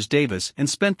Sisters Davis and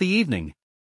spent the evening.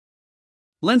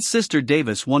 Lent Sister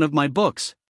Davis one of my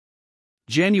books.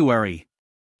 January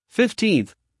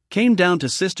 15th, came down to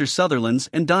Sister Sutherland's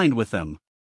and dined with them.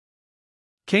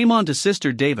 Came on to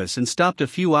Sister Davis and stopped a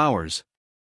few hours.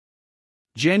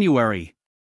 January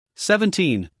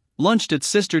 17, lunched at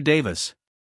Sister Davis.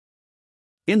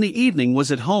 In the evening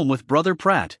was at home with Brother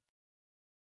Pratt.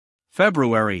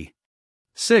 February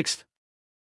 6th,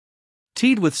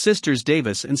 tea'd with Sisters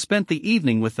Davis and spent the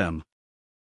evening with them.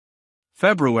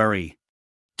 February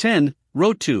 10,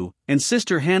 wrote to, and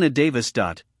Sister Hannah Davis.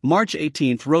 March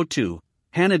 18, wrote to,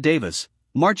 Hannah Davis.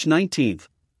 March 19,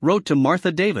 wrote to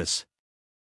Martha Davis.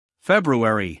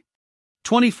 February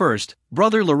 21,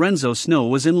 Brother Lorenzo Snow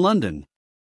was in London.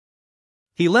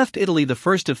 He left Italy the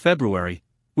 1st of February.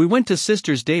 We went to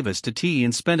Sisters Davis to tea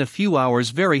and spent a few hours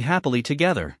very happily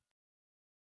together.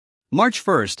 March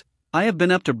 1st, I have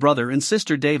been up to Brother and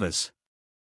Sister Davis.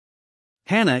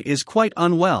 Hannah is quite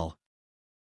unwell.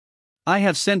 I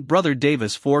have sent Brother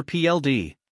Davis 4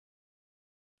 PLD.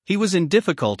 He was in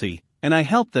difficulty, and I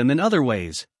helped them in other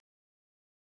ways.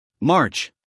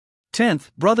 March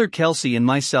 10th, Brother Kelsey and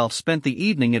myself spent the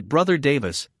evening at Brother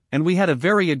Davis, and we had a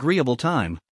very agreeable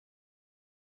time.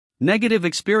 Negative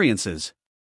experiences.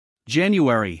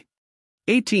 January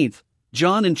 18th,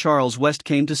 John and Charles West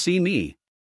came to see me.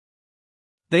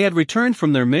 They had returned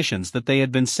from their missions that they had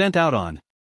been sent out on.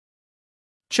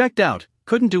 Checked out,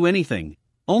 couldn't do anything,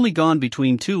 only gone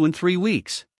between 2 and 3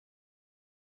 weeks.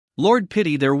 Lord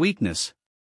pity their weakness.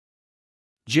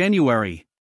 January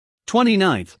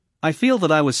 29th, I feel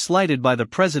that I was slighted by the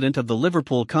president of the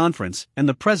Liverpool Conference and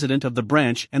the president of the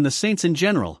branch and the saints in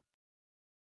general.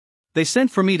 They sent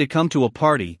for me to come to a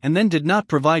party and then did not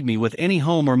provide me with any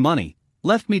home or money,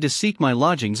 left me to seek my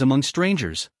lodgings among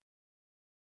strangers.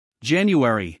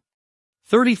 January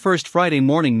 31st, Friday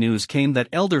morning news came that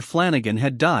Elder Flanagan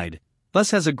had died,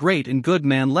 thus has a great and good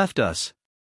man left us.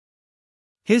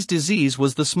 His disease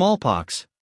was the smallpox.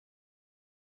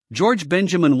 George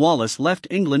Benjamin Wallace left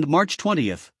England March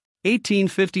 20th,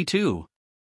 1852.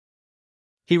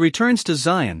 He returns to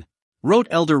Zion, wrote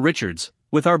Elder Richards,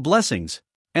 with our blessings,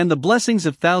 and the blessings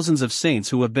of thousands of saints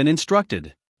who have been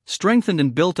instructed, strengthened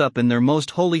and built up in their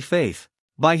most holy faith,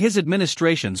 by his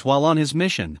administrations while on his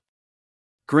mission.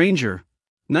 Granger,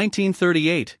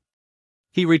 1938.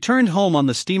 He returned home on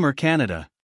the steamer Canada.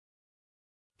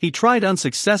 He tried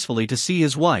unsuccessfully to see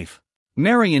his wife,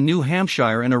 Mary, in New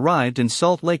Hampshire and arrived in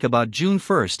Salt Lake about June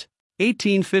 1,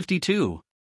 1852.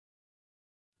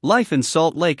 Life in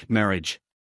Salt Lake, marriage.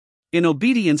 In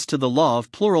obedience to the law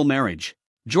of plural marriage,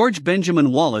 George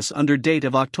Benjamin Wallace, under date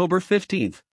of October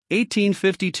 15,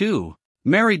 1852,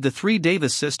 married the 3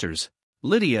 Davis sisters,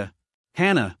 Lydia,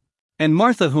 Hannah, and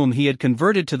Martha, whom he had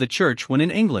converted to the church when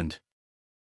in England.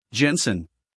 Jensen.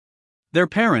 Their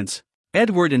parents,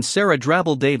 Edward and Sarah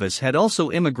Drabble Davis, had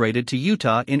also immigrated to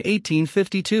Utah in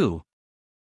 1852.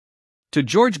 To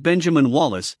George Benjamin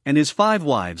Wallace and his 5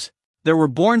 wives, there were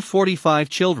born 45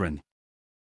 children.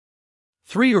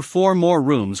 3 or 4 more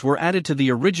rooms were added to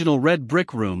the original red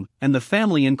brick room, and the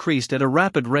family increased at a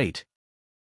rapid rate.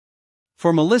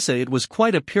 For Melissa, it was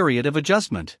quite a period of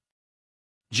adjustment.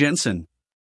 Jensen.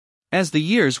 As the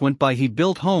years went by, he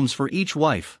built homes for each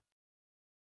wife.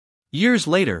 Years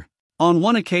later, on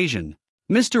one occasion,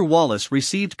 Mr. Wallace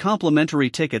received complimentary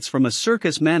tickets from a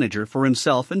circus manager for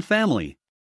himself and family.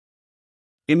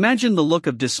 Imagine the look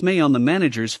of dismay on the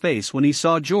manager's face when he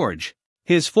saw George,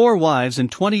 his 4 wives and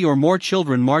 20 or more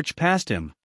children march past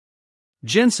him.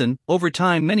 Jensen. Over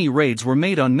time, many raids were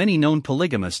made on many known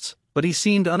polygamists, but he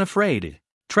seemed unafraid,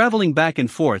 traveling back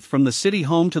and forth from the city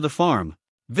home to the farm,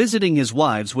 visiting his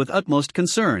wives with utmost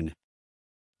concern.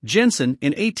 Jensen.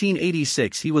 In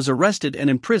 1886 he was arrested and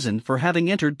imprisoned for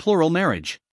having entered plural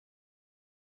marriage.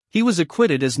 He was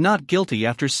acquitted as not guilty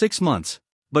after 6 months,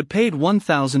 but paid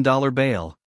 $1,000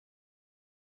 bail.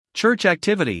 Church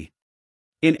activity.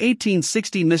 In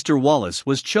 1860 Mr. Wallace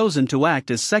was chosen to act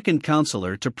as second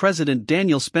counselor to President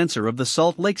Daniel Spencer of the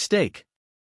Salt Lake Stake.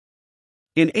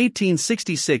 In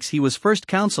 1866 he was first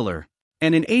counselor,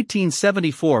 and in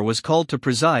 1874 was called to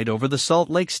preside over the Salt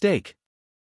Lake Stake.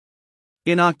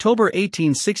 In October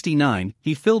 1869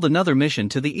 he filled another mission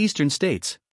to the eastern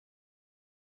states.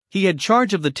 He had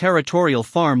charge of the territorial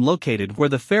farm located where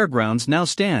the fairgrounds now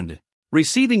stand,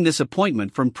 receiving this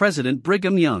appointment from President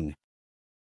Brigham Young.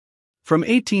 From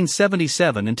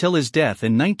 1877 until his death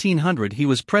in 1900 he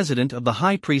was president of the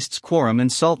High Priest's Quorum in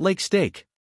Salt Lake Stake.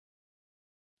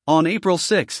 On April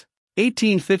 6,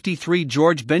 1853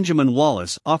 George Benjamin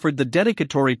Wallace offered the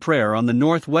dedicatory prayer on the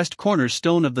northwest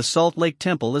cornerstone of the Salt Lake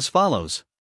Temple as follows.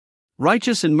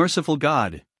 Righteous and merciful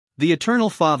God, the Eternal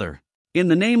Father, in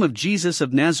the name of Jesus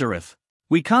of Nazareth,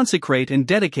 we consecrate and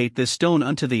dedicate this stone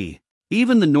unto Thee,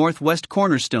 even the northwest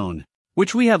cornerstone,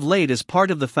 which we have laid as part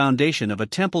of the foundation of a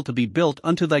temple to be built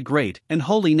unto Thy great and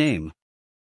holy name.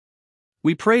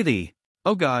 We pray Thee,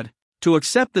 O God, to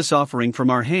accept this offering from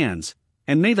our hands,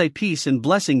 and may Thy peace and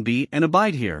blessing be and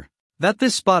abide here, that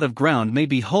this spot of ground may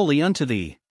be holy unto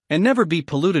Thee, and never be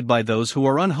polluted by those who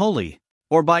are unholy,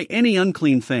 or by any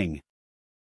unclean thing.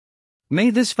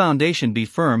 May this foundation be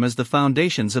firm as the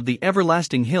foundations of the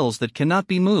everlasting hills that cannot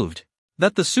be moved,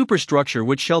 that the superstructure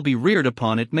which shall be reared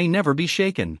upon it may never be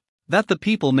shaken, that the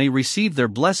people may receive their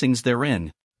blessings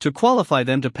therein, to qualify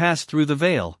them to pass through the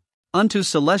veil, unto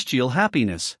celestial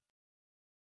happiness.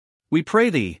 We pray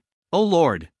Thee, O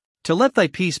Lord, to let Thy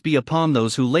peace be upon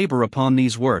those who labor upon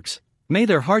these works, may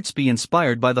their hearts be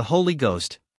inspired by the Holy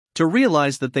Ghost, to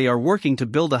realize that they are working to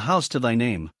build a house to Thy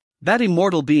name, that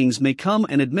immortal beings may come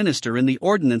and administer in the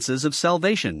ordinances of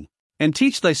salvation, and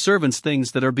teach Thy servants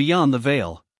things that are beyond the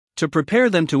veil, to prepare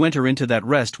them to enter into that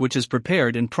rest which is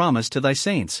prepared and promised to Thy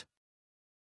saints.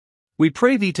 We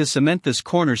pray Thee to cement this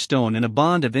cornerstone in a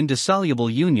bond of indissoluble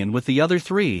union with the other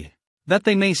 3, that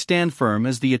they may stand firm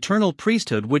as the eternal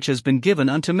priesthood which has been given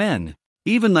unto men,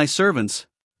 even Thy servants,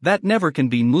 that never can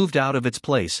be moved out of its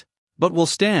place, but will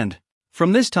stand,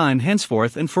 from this time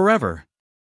henceforth and forever.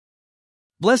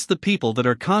 Bless the people that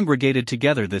are congregated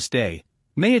together this day,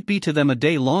 may it be to them a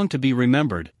day long to be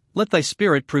remembered, let Thy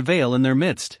Spirit prevail in their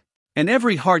midst, and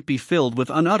every heart be filled with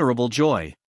unutterable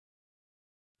joy.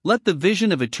 Let the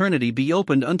vision of eternity be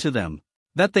opened unto them,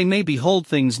 that they may behold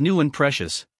things new and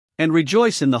precious, and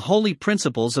rejoice in the holy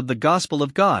principles of the gospel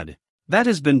of God, that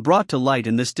has been brought to light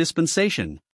in this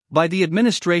dispensation, by the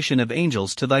administration of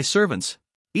angels to Thy servants,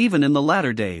 even in the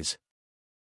latter days.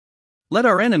 Let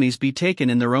our enemies be taken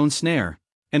in their own snare,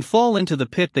 and fall into the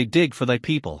pit they dig for Thy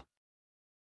people.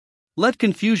 Let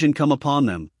confusion come upon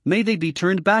them, may they be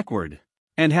turned backward,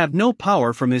 and have no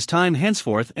power from His time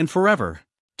henceforth and forever,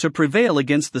 to prevail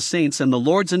against the saints and the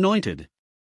Lord's anointed.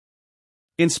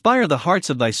 Inspire the hearts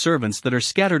of Thy servants that are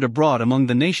scattered abroad among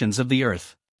the nations of the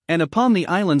earth, and upon the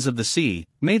islands of the sea,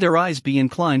 may their eyes be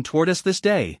inclined toward us this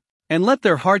day, and let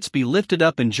their hearts be lifted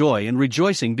up in joy and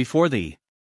rejoicing before Thee.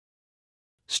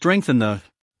 Strengthen them,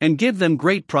 and give them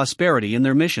great prosperity in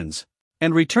their missions,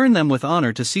 and return them with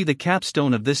honor to see the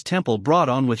capstone of this temple brought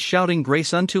on with shouting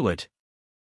grace unto it.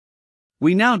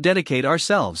 We now dedicate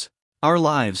ourselves, our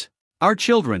lives, our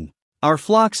children, our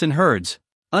flocks and herds,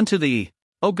 unto Thee,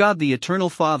 O God the Eternal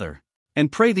Father,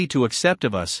 and pray Thee to accept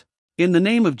of us, in the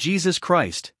name of Jesus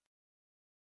Christ.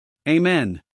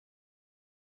 Amen.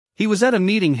 He was at a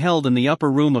meeting held in the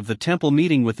upper room of the temple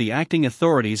meeting with the acting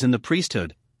authorities in the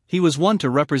priesthood. He was one to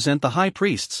represent the high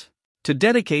priests. to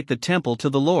dedicate the temple to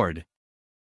the Lord.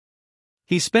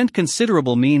 He spent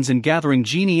considerable means in gathering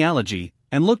genealogy,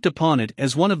 and looked upon it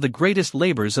as one of the greatest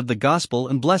labors of the gospel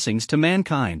and blessings to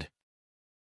mankind.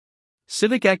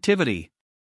 Civic activity.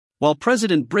 While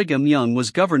President Brigham Young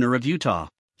was governor of Utah,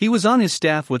 he was on his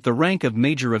staff with the rank of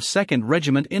Major of 2nd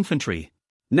Regiment Infantry,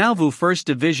 Nauvoo 1st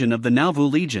Division of the Nauvoo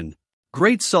Legion,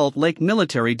 Great Salt Lake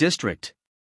Military District.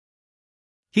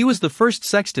 He was the first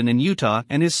sexton in Utah,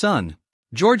 and his son,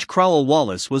 George Crowell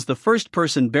Wallace, was the first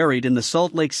person buried in the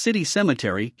Salt Lake City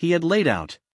cemetery he had laid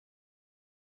out.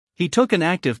 He took an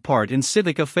active part in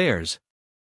civic affairs.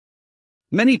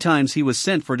 Many times he was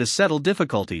sent for to settle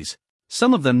difficulties,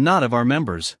 some of them not of our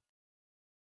members.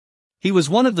 He was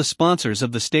one of the sponsors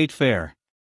of the State Fair.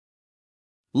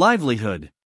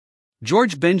 Livelihood.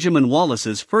 George Benjamin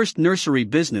Wallace's first nursery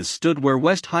business stood where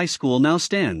West High School now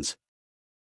stands.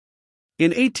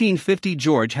 In 1850,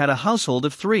 George had a household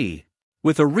of 3,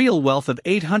 with a real wealth of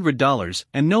 $800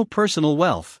 and no personal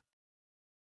wealth.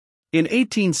 In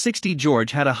 1860,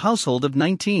 George had a household of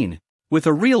 19, with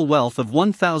a real wealth of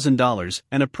 $1,000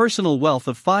 and a personal wealth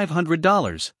of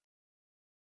 $500.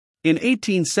 In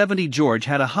 1870, George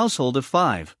had a household of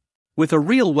 5, with a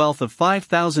real wealth of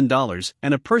 $5,000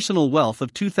 and a personal wealth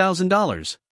of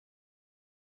 $2,000.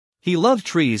 He loved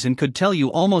trees and could tell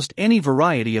you almost any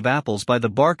variety of apples by the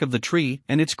bark of the tree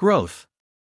and its growth.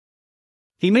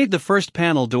 He made the first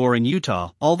panel door in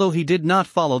Utah, although he did not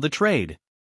follow the trade.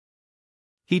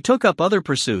 He took up other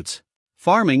pursuits,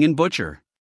 farming and butcher.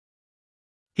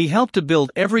 He helped to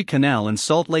build every canal in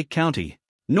Salt Lake County,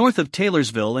 north of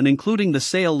Taylorsville and including the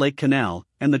Sale Lake Canal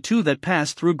and the 2 that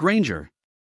pass through Granger.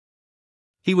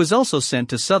 He was also sent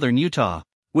to southern Utah,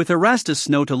 with Erastus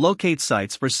Snow to locate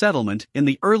sites for settlement in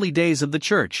the early days of the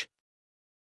church.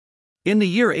 In the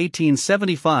year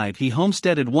 1875, he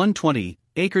homesteaded 120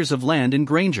 acres of land in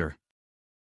Granger.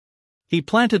 He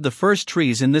planted the first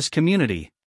trees in this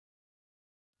community.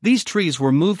 These trees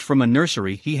were moved from a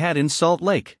nursery he had in Salt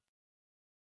Lake.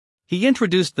 He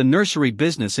introduced the nursery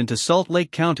business into Salt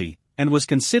Lake County, and was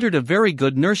considered a very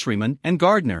good nurseryman and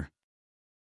gardener.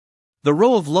 The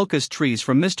row of locust trees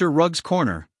from Mr. Rugg's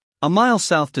Corner, a mile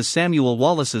south to Samuel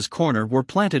Wallace's Corner, were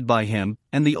planted by him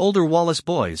and the older Wallace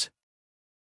boys.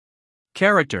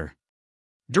 Character.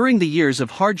 During the years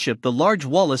of hardship the large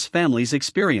Wallace families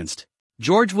experienced,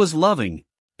 George was loving,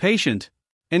 patient,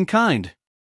 and kind.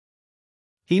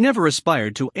 He never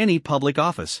aspired to any public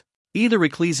office, either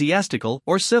ecclesiastical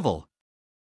or civil.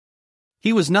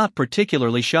 He was not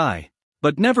particularly shy,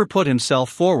 but never put himself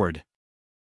forward.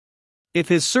 If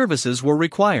his services were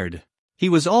required, he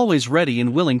was always ready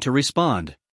and willing to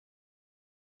respond.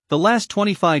 The last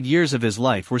 25 years of his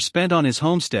life were spent on his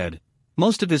homestead.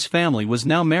 Most of his family was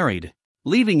now married,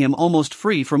 leaving him almost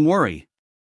free from worry.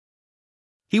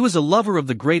 He was a lover of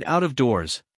the great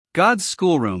out-of-doors, God's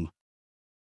schoolroom.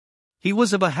 He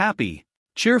was of a happy,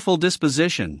 cheerful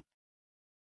disposition.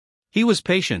 He was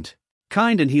patient,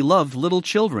 kind, and he loved little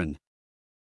children.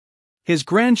 His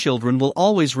grandchildren will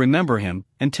always remember him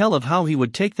and tell of how he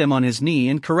would take them on his knee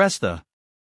and caress them.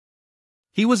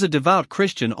 He was a devout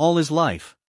Christian all his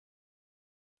life.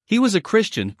 He was a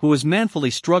Christian who was manfully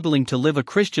struggling to live a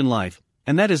Christian life,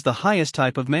 and that is the highest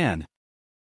type of man.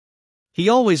 He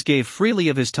always gave freely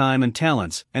of his time and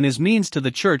talents and his means to the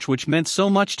church, which meant so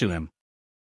much to him.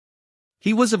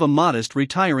 He was of a modest,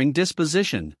 retiring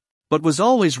disposition, but was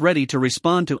always ready to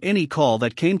respond to any call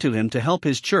that came to him to help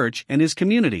his church and his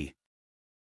community.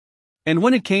 And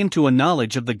when it came to a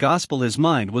knowledge of the gospel, his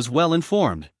mind was well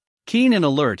informed, keen and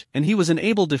alert, and he was an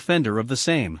able defender of the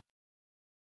same.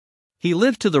 He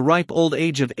lived to the ripe old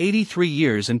age of 83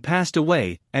 years and passed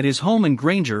away at his home in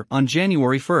Granger on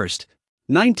January 1,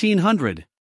 1900.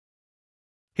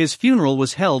 His funeral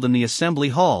was held in the Assembly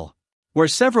Hall, where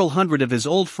several hundred of his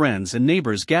old friends and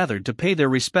neighbors gathered to pay their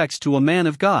respects to a man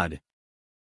of God.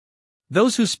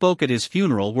 Those who spoke at his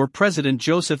funeral were President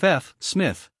Joseph F.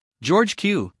 Smith, George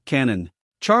Q. Cannon,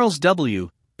 Charles W.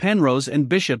 Penrose, and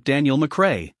Bishop Daniel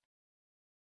McCrae.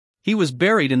 He was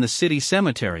buried in the city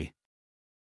cemetery.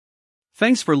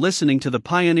 Thanks for listening to the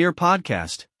Pioneer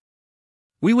Podcast.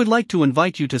 We would like to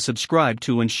invite you to subscribe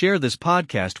to and share this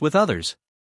podcast with others.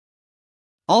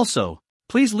 Also,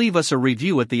 please leave us a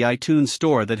review at the iTunes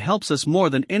store. That helps us more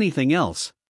than anything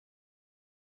else.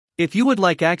 If you would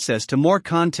like access to more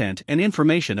content and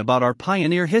information about our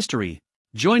pioneer history,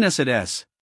 join us at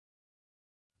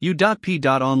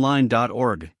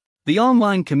u.p.online.org, the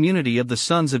online community of the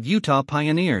Sons of Utah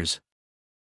Pioneers.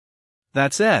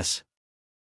 That's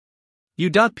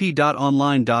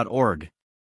u.p.online.org.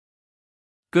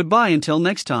 Goodbye until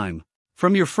next time,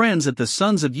 from your friends at the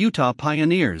Sons of Utah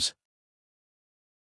Pioneers.